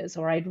ideas,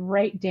 or I'd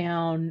write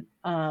down,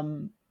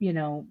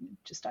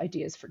 just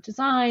ideas for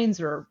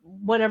designs or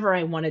whatever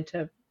I wanted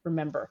to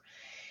remember.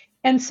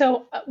 And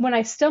so when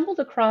I stumbled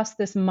across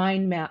this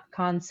mind map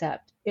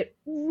concept, it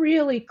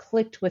really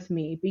clicked with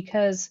me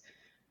because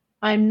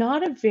I'm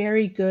not a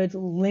very good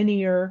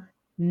linear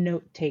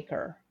note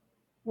taker.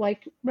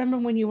 Like, remember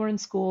when you were in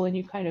school and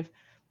you kind of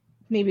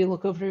maybe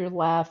look over to your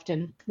left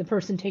and the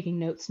person taking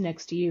notes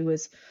next to you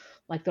is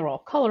like they're all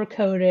color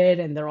coded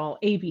and they're all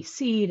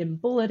ABC'd and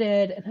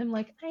bulleted. And I'm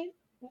like,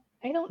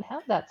 I don't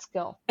have that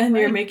skill, And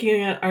you're right?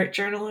 making an art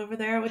journal over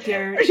there with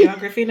your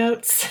geography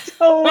notes.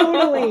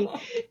 Totally,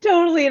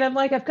 totally. And I'm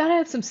like, I've got to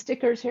have some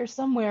stickers here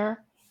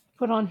somewhere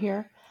put on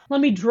here. Let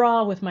me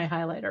draw with my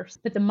highlighters.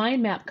 But the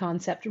mind map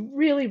concept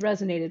really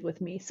resonated with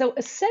me. So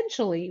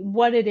essentially,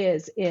 what it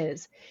is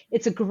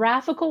it's a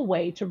graphical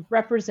way to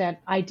represent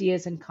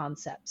ideas and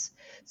concepts.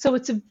 So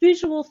it's a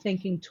visual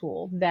thinking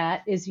tool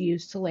that is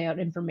used to lay out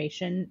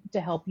information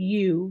to help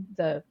you,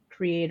 the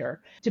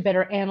creator, to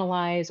better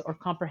analyze or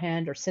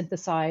comprehend or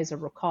synthesize or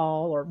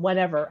recall or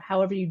whatever,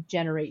 however you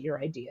generate your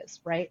ideas,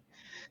 right?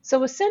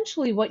 So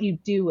essentially, what you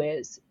do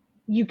is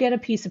you get a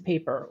piece of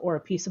paper or a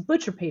piece of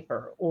butcher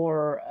paper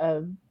or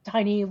a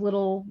tiny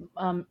little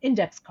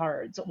index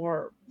cards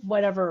or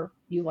whatever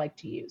you like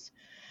to use.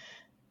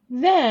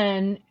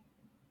 Then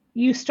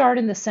you start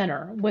in the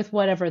center with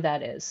whatever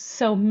that is.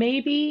 So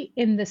maybe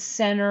in the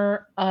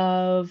center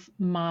of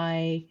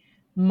my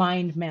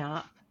mind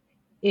map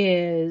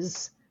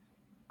is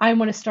I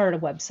want to start a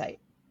website.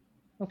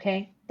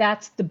 Okay.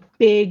 That's the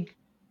big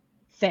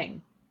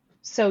thing.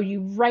 So you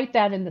write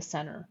that in the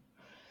center.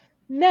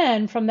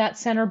 Then from that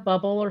center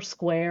bubble or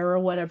square or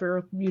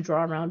whatever you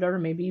draw around it, or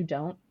maybe you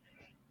don't,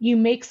 you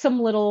make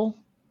some little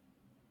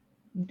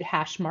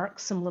hash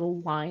marks, some little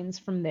lines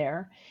from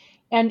there.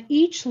 And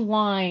each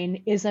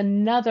line is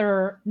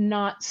another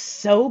not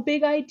so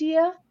big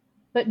idea,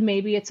 but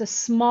maybe it's a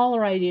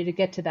smaller idea to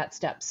get to that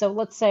step. So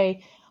let's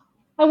say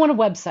I want a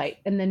website,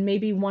 and then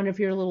maybe one of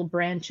your little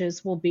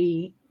branches will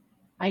be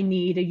I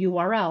need a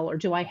URL, or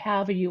do I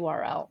have a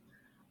URL?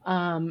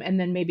 And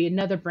then maybe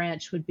another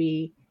branch would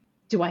be,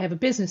 do I have a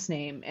business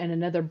name? And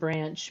another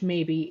branch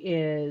maybe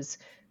is,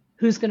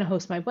 who's going to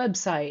host my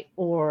website?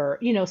 Or,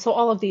 so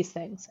all of these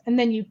things. And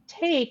then you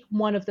take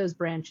one of those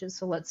branches.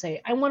 So let's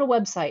say I want a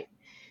website.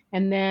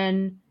 And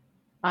then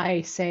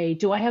I say,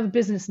 do I have a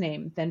business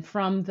name? Then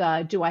from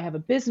the, do I have a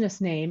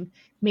business name?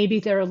 Maybe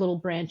there are little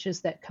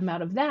branches that come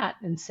out of that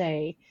and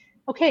say,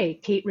 okay,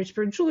 Kate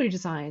Richburg Jewelry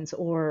Designs,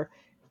 or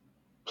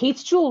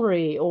Kate's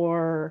Jewelry,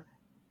 or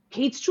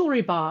Kate's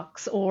Jewelry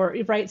Box, or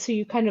right. So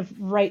you kind of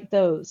write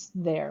those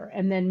there.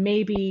 And then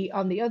maybe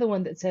on the other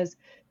one that says,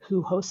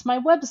 who hosts my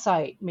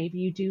website? Maybe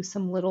you do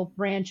some little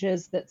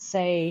branches that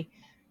say,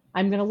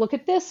 I'm going to look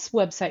at this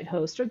website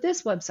host, or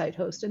this website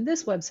host, and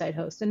this website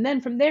host. And then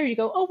from there you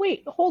go, oh,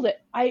 wait, hold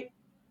it. I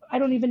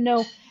don't even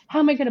know, how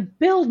am I going to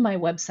build my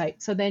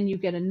website? So then you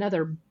get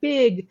another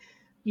big,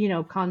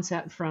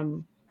 concept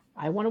from,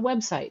 I want a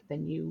website.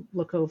 Then you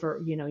look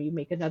over, you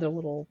make another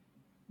little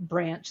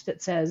branch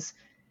that says,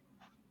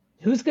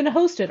 who's going to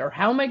host it, or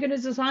how am I going to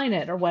design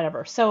it, or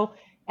whatever. So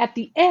at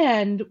the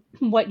end,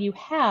 what you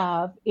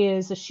have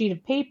is a sheet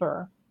of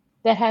paper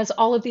that has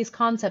all of these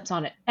concepts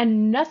on it,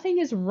 and nothing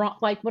is wrong.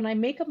 Like when I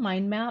make a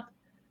mind map,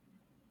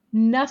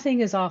 nothing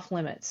is off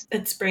limits.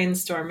 It's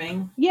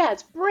brainstorming. Yeah,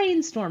 it's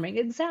brainstorming.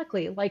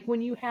 Exactly. Like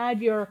when you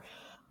had your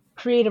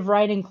creative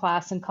writing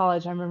class in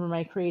college, I remember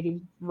my creative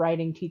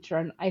writing teacher,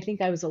 and I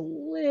think I was a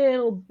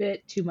little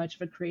bit too much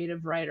of a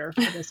creative writer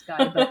for this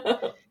guy,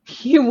 but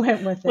he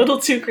went with A it. little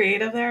too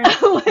creative there?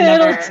 A little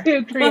Never.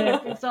 too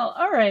creative. So,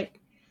 all right,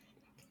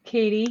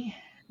 Katie,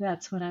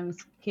 that's when I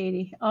was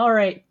Katie. All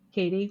right,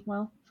 Katie,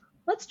 well,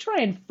 let's try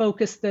and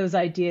focus those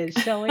ideas,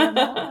 shall we?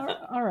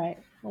 All right,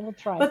 well, we'll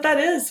try. But that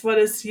is what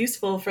is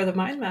useful for the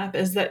mind map,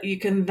 is that you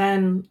can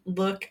then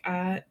look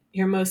at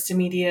your most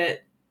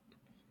immediate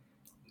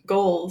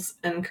goals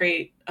and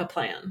create a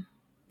plan.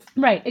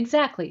 Right,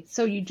 exactly.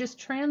 So you just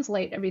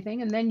translate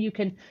everything, and then you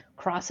can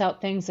cross out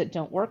things that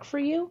don't work for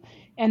you,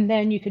 and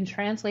then you can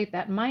translate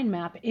that mind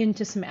map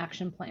into some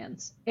action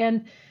plans.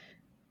 And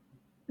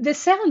this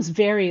sounds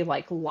very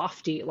like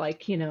lofty,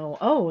 like,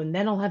 oh, and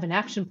then I'll have an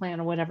action plan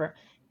or whatever.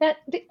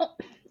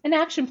 An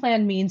action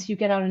plan means you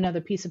get out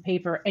another piece of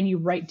paper and you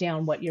write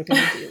down what you're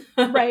going to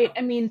do, right?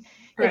 I mean,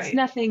 it's Right.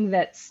 nothing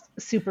that's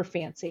super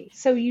fancy.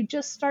 So you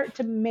just start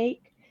to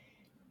make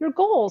your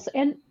goals.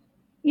 And,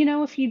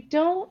 if you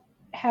don't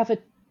have a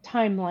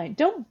timeline,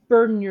 don't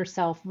burden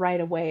yourself right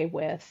away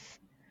with,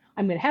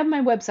 I'm going to have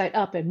my website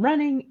up and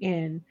running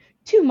in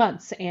 2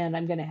 months, and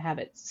I'm going to have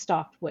it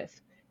stocked with,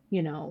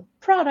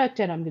 product,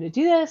 and I'm going to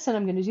do this and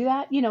I'm going to do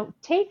that.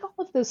 Take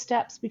all of those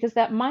steps, because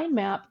that mind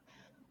map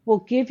will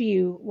give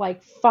you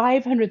like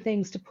 500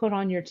 things to put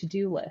on your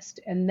to-do list.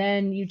 And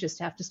then you just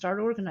have to start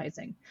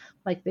organizing.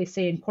 Like they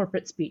say in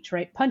corporate speech,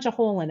 right? Punch a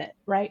hole in it,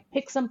 right?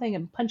 Pick something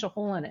and punch a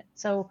hole in it.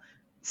 So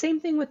same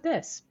thing with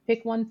this.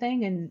 Pick one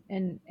thing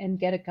and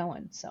get it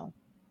going. So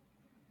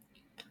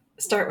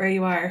Start where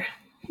you are.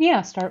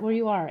 yeah, start where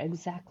you are.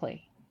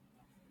 Exactly.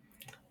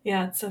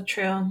 Yeah, it's so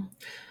true.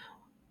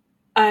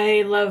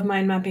 I love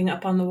mind mapping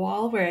up on the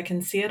wall where I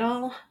can see it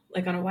all,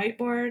 like on a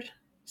whiteboard.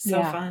 So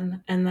Yeah.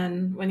 fun. And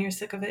then when you're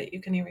sick of it,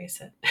 you can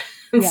erase it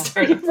and Yeah.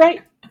 start over.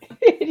 Right.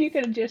 You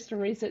can just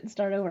erase it and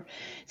start over.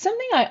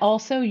 Something I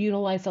also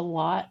utilize a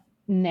lot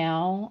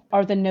now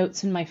are the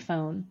notes in my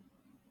phone.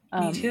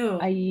 Me too.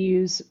 I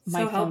use my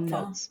So phone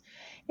helpful. notes.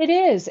 It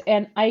is,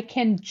 and I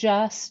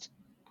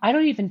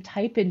don't even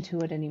type into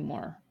it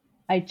anymore.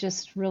 I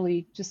just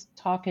really just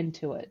talk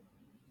into it.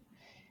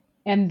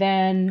 And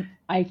then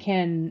I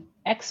can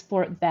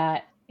export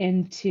that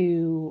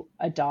into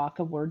a doc,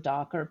 a Word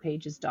doc, or a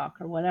Pages doc,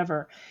 or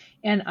whatever.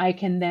 And I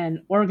can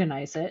then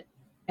organize it,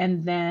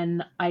 and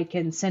then I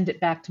can send it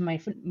back to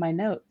my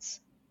notes.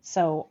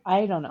 So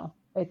I don't know.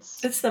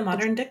 It's the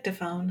modern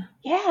dictaphone.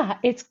 Yeah,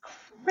 it's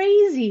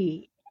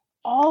crazy.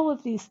 All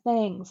of these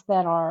things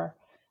that are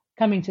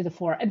coming to the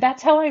fore. And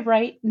that's how I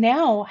write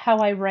now, how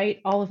I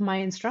write all of my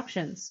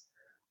instructions.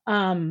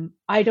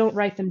 I don't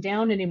write them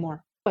down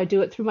anymore. I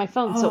do it through my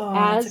phone. So Oh,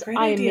 that's a great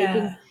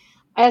idea.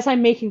 as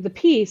I'm making the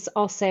piece,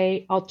 I'll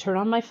turn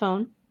on my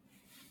phone,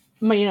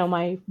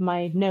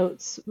 my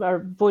notes or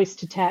voice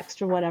to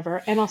text or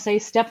whatever, and I'll say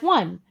step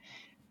 1,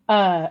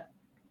 uh,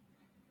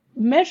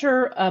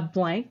 measure a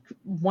blank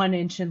 1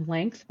 inch in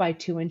length by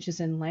 2 inches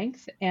in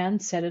length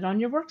and set it on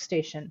your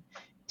workstation.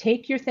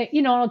 Take your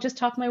thing, I'll just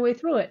talk my way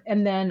through it,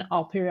 and then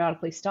I'll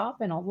periodically stop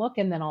and I'll look,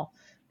 and then I'll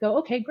go,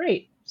 okay,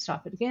 great,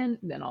 stop it again.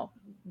 Then I'll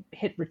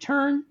hit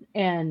return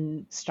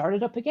and start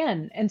it up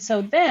again. And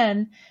so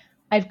then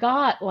I've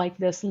got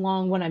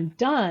when I'm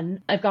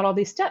done, I've got all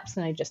these steps,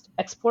 and I just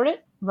export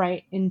it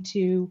right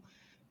into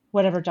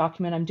whatever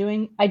document I'm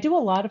doing. I do a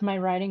lot of my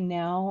writing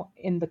now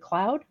in the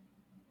cloud,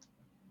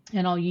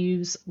 and I'll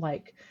use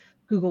like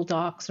Google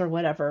Docs or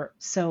whatever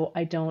so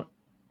I don't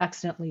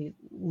accidentally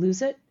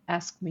lose it.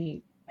 Ask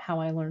me how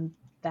I learned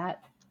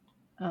that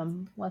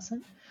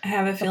lesson I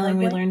have a the feeling hard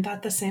we way. learned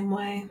that the same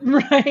way.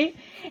 Right.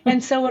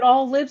 And so it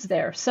all lives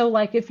there. So,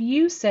 like, if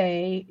you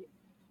say,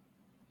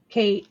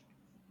 Kate,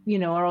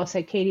 or I'll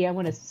say, Katie, I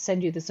want to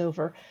send you this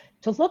over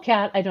to look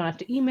at. I don't have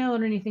to email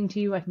it or anything to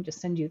you. I can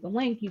just send you the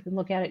link. You can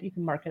look at it, you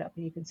can mark it up,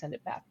 and you can send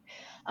it back.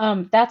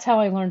 That's how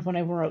I learned when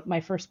I wrote my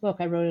first book.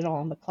 I wrote it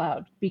all in the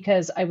cloud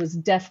because I was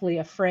deathly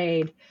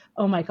afraid.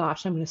 Oh my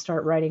gosh, I'm going to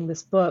start writing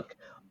this book.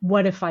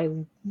 What if I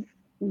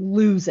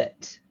lose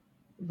it?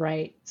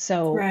 Right.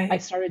 So I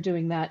Right. started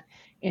doing that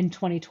in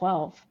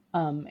 2012.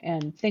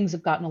 And things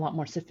have gotten a lot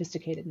more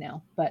sophisticated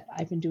now, but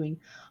I've been doing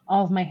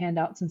all of my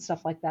handouts and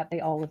stuff like that. They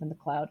all live in the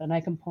cloud and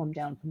I can pull them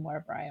down from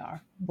wherever I'm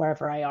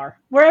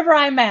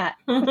at,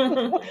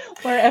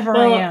 wherever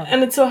I Well, am.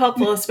 and it's so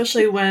helpful,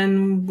 especially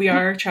when we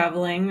are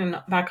traveling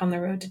and back on the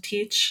road to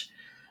teach.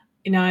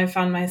 I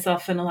found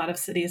myself in a lot of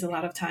cities a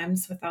lot of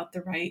times without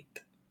the right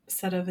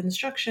set of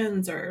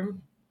instructions or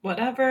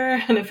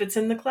whatever. And if it's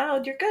in the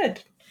cloud, you're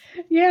good.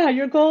 Yeah,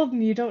 you're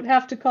golden. You don't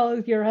have to call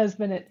your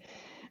husband at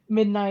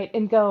midnight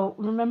and go,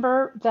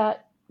 remember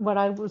that what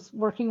I was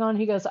working on?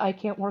 He goes, I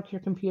can't work your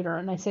computer.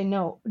 And I say,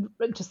 no,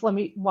 just let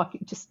me walk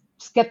you, just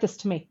get this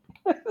to me.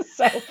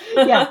 So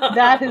yeah,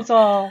 that has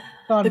all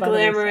gone The by the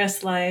wayside.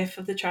 glamorous life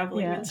of the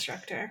traveling Yes,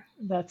 instructor.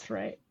 that's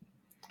right.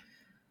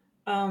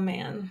 Oh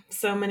man,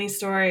 so many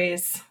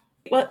stories.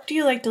 What do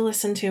you like to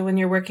listen to when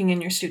you're working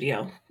in your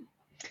studio?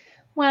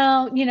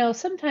 Well,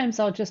 sometimes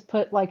I'll just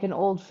put like an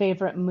old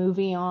favorite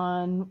movie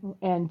on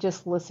and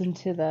just listen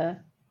to the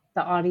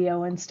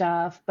audio and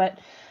stuff. But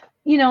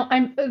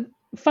I'm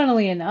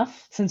funnily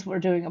enough, since we're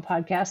doing a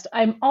podcast,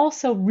 I'm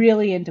also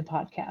really into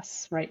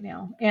podcasts right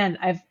now, and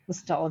I've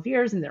listened to all of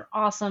yours, and they're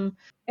awesome.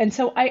 And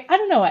so I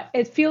don't know,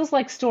 it feels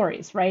like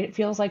stories, right? It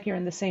feels like you're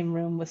in the same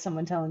room with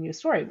someone telling you a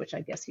story, which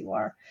I guess you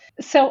are.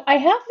 So I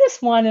have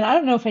this one, and I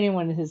don't know if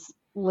anyone has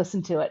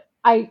listened to it.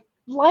 I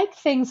like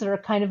things that are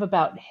kind of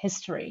about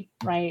history,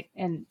 right?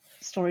 And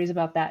stories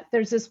about that.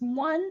 There's this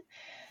one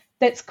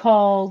that's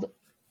called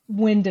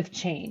Wind of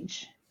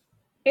Change.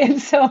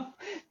 And so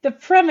the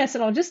premise,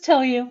 and I'll just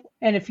tell you,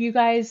 and if you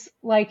guys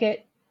like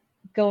it,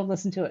 go and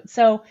listen to it.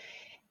 So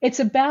it's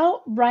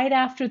about right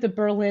after the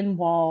Berlin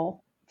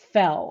Wall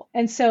fell.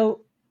 And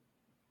so,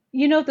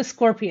 the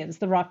Scorpions,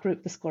 the rock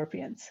group, the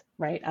Scorpions,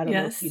 right? I don't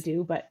know if you Yes,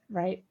 do, but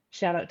right?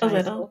 Shout out to a high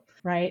little. school,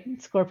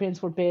 right?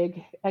 Scorpions were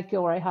big at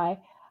Gilroy High.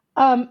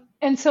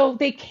 And so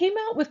they came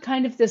out with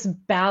kind of this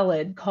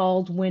ballad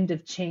called Wind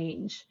of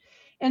Change.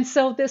 And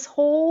so this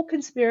whole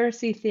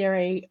conspiracy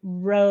theory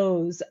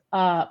rose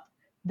up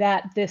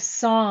that this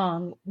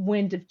song,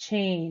 Wind of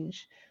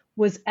Change,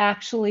 was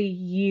actually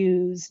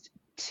used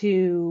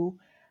to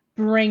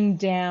bring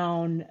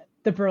down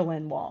the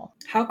Berlin Wall.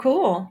 How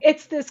cool.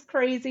 It's this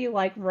crazy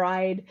like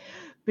ride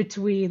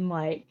between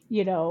like,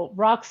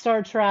 rock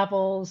star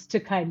travels to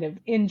kind of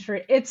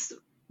it's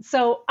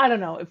so I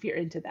don't know if you're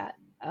into that.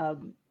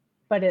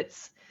 But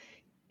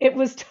it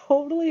was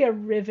totally a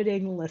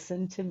riveting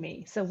listen to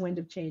me. So Wind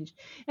of Change.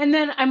 And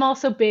then I'm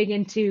also big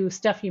into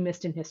Stuff You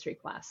Missed in History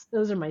Class.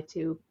 Those are my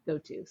two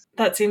go-tos.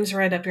 That seems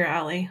right up your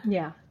alley.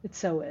 Yeah, it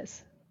so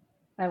is.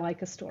 I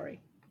like a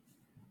story.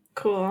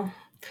 Cool.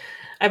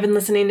 I've been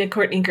listening to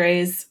Courtney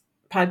Gray's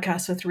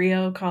podcast with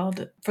Rio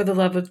called For the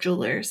Love of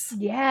Jewelers.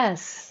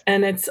 Yes.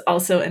 And it's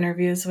also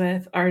interviews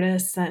with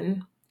artists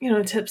and,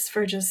 tips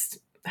for just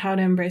how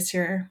to embrace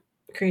your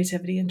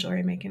creativity and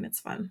jewelry making. It's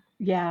fun.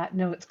 Yeah,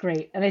 no, it's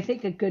great. And I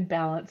think a good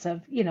balance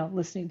of,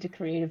 listening to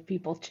creative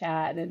people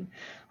chat and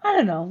I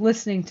don't know,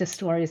 listening to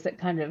stories that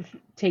kind of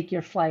take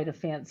your flight of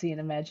fancy and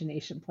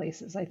imagination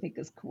places, I think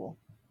is cool.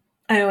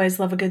 I always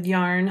love a good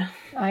yarn.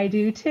 I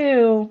do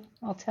too.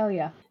 I'll tell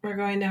you. We're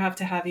going to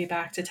have you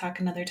back to talk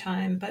another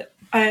time. But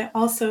I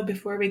also,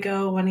 before we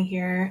go, want to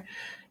hear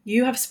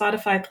you have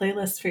Spotify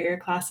playlists for your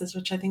classes,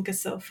 which I think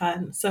is so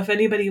fun. So if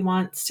anybody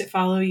wants to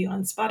follow you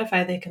on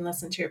Spotify, they can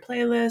listen to your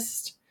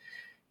playlist.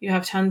 You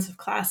have tons of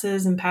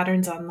classes and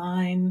patterns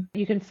online.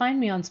 You can find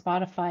me on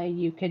Spotify.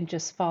 You can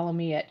just follow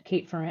me at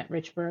Kate Ferrant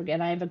Richburg.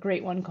 And I have a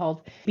great one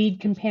called Bead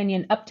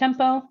Companion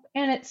Uptempo.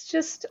 And it's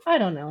just, I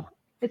don't know,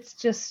 it's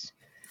just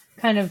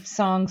kind of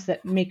songs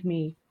that make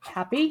me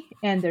happy.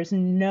 And there's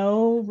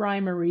no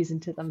rhyme or reason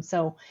to them.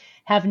 So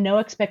have no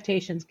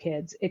expectations,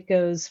 kids. It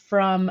goes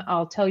from,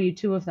 I'll tell you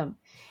two of them.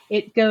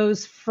 It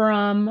goes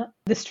from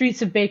The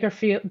Streets of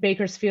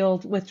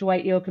Bakersfield with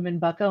Dwight Yoakam and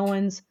Buck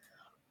Owens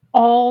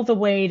all the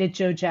way to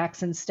Joe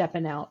Jackson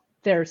Stepping Out.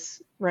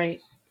 There's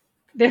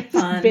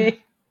Fun.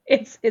 big,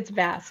 it's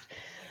vast.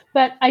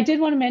 But I did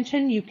want to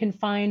mention you can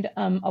find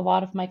a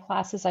lot of my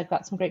classes. I've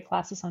got some great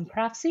classes on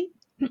Craftsy.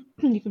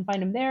 You can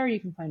find them there. You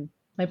can find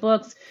my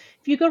books.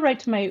 If you go right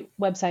to my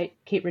website,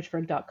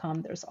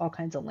 katerichburg.com, there's all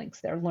kinds of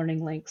links there,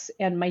 learning links.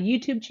 And my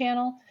YouTube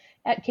channel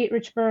at Kate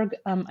Richburg,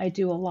 I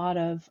do a lot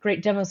of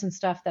great demos and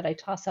stuff that I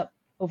toss up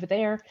over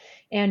there.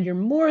 And you're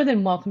more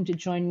than welcome to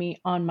join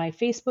me on my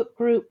Facebook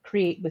group,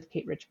 Create with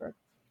Kate Richburg.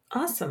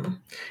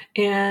 Awesome.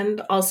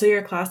 And also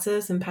your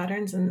classes and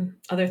patterns and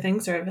other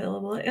things are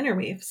available at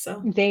Interweave.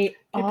 So They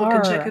people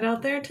can check are. it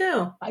out there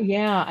too.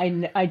 Yeah,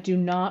 I do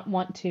not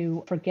want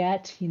to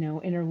forget,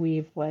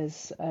 Interweave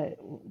was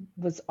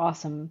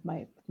awesome,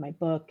 my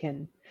book,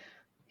 and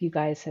you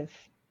guys have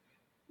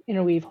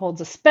Interweave holds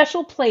a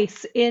special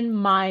place in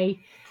my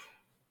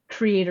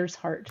creator's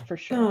heart for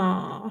sure.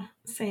 Aw,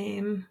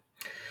 same.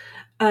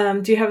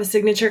 Do you have a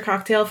signature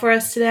cocktail for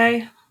us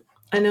today?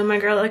 I know my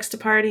girl likes to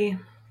party.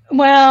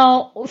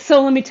 Well,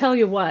 so let me tell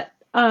you what.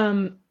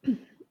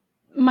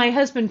 My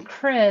husband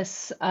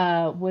Chris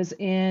was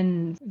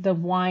in the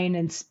wine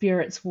and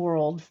spirits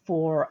world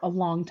for a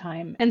long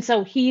time. And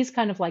so he's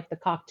kind of like the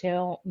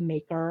cocktail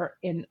maker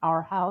in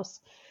our house.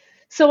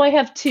 So I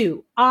have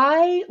two.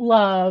 I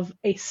love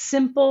a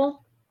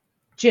simple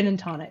gin and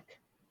tonic,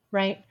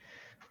 right?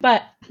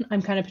 But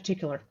I'm kind of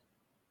particular.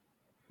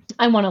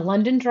 I want a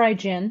London dry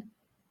gin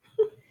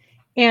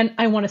and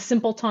I want a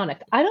simple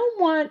tonic. I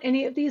don't want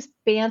any of these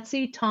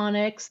fancy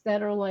tonics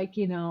that are like,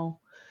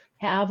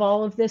 have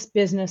all of this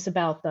business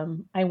about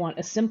them. I want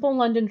a simple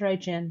London dry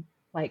gin,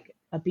 like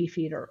a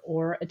Beefeater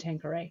or a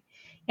Tanqueray.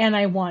 And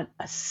I want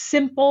a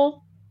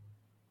simple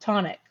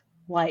tonic,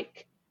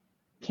 like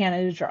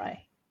Canada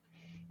Dry.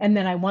 And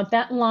then I want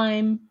that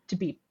lime to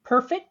be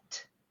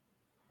perfect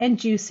and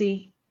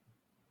juicy.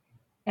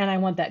 And I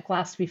want that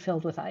glass to be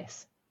filled with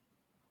ice.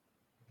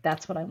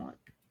 That's what I want.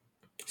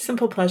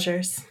 Simple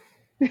pleasures.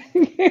 I'm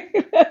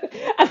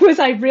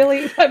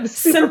super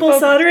simple focused.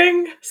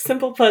 soldering,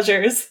 simple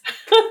pleasures.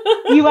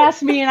 You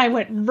asked me and I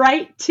went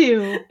right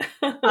to,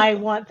 I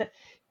want that.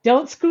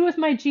 Don't screw with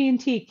my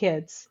G&T,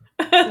 kids.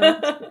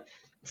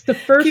 It's the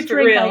first Keep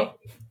drink it real.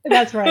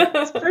 That's right.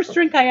 It's the first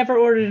drink I ever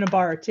ordered in a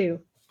bar too.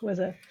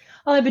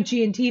 I'll have a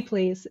G&T,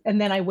 please. And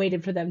then I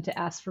waited for them to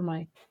ask for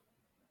my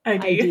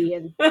ID.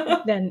 And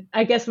then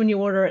I guess when you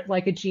order it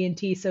like a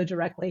G&T so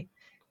directly,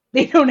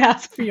 they don't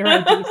ask for your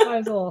ID. So I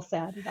was a little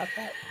sad about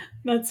that.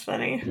 That's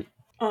funny.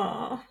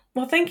 Aw.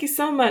 Well, thank you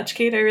so much,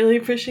 Kate. I really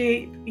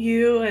appreciate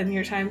you and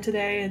your time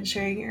today and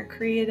sharing your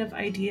creative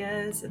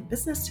ideas and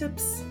business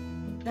tips.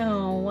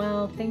 Oh,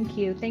 well, thank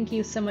you. Thank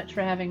you so much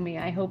for having me.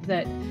 I hope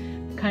that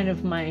kind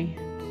of my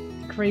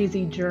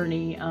crazy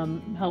journey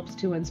helps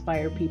to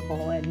inspire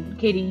people. And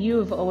Katie, you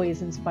have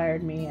always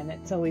inspired me, and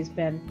it's always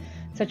been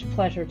such a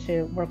pleasure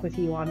to work with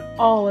you on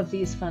all of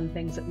these fun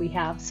things that we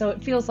have. So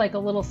it feels like a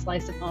little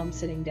slice of home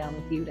sitting down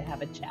with you to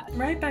have a chat.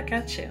 Right back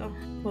at you.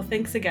 Well,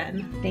 thanks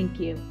again. Thank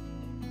you.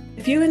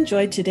 If you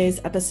enjoyed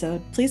today's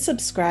episode, please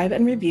subscribe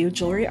and review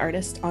Jewelry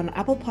Artist on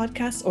Apple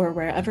Podcasts or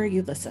wherever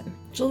you listen.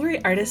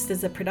 Jewelry Artist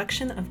is a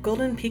production of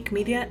Golden Peak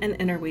Media and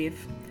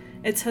Interweave.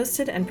 It's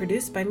hosted and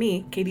produced by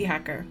me, Katie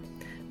Hacker.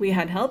 We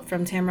had help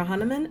from Tamara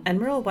Hunneman and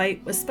Merle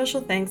White, with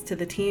special thanks to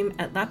the team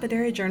at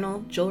Lapidary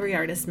Journal Jewelry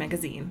Artist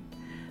Magazine.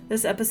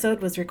 This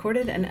episode was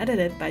recorded and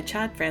edited by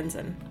Chad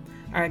Franzen.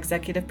 Our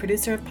executive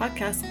producer of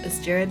podcasts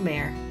is Jared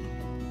Mayer.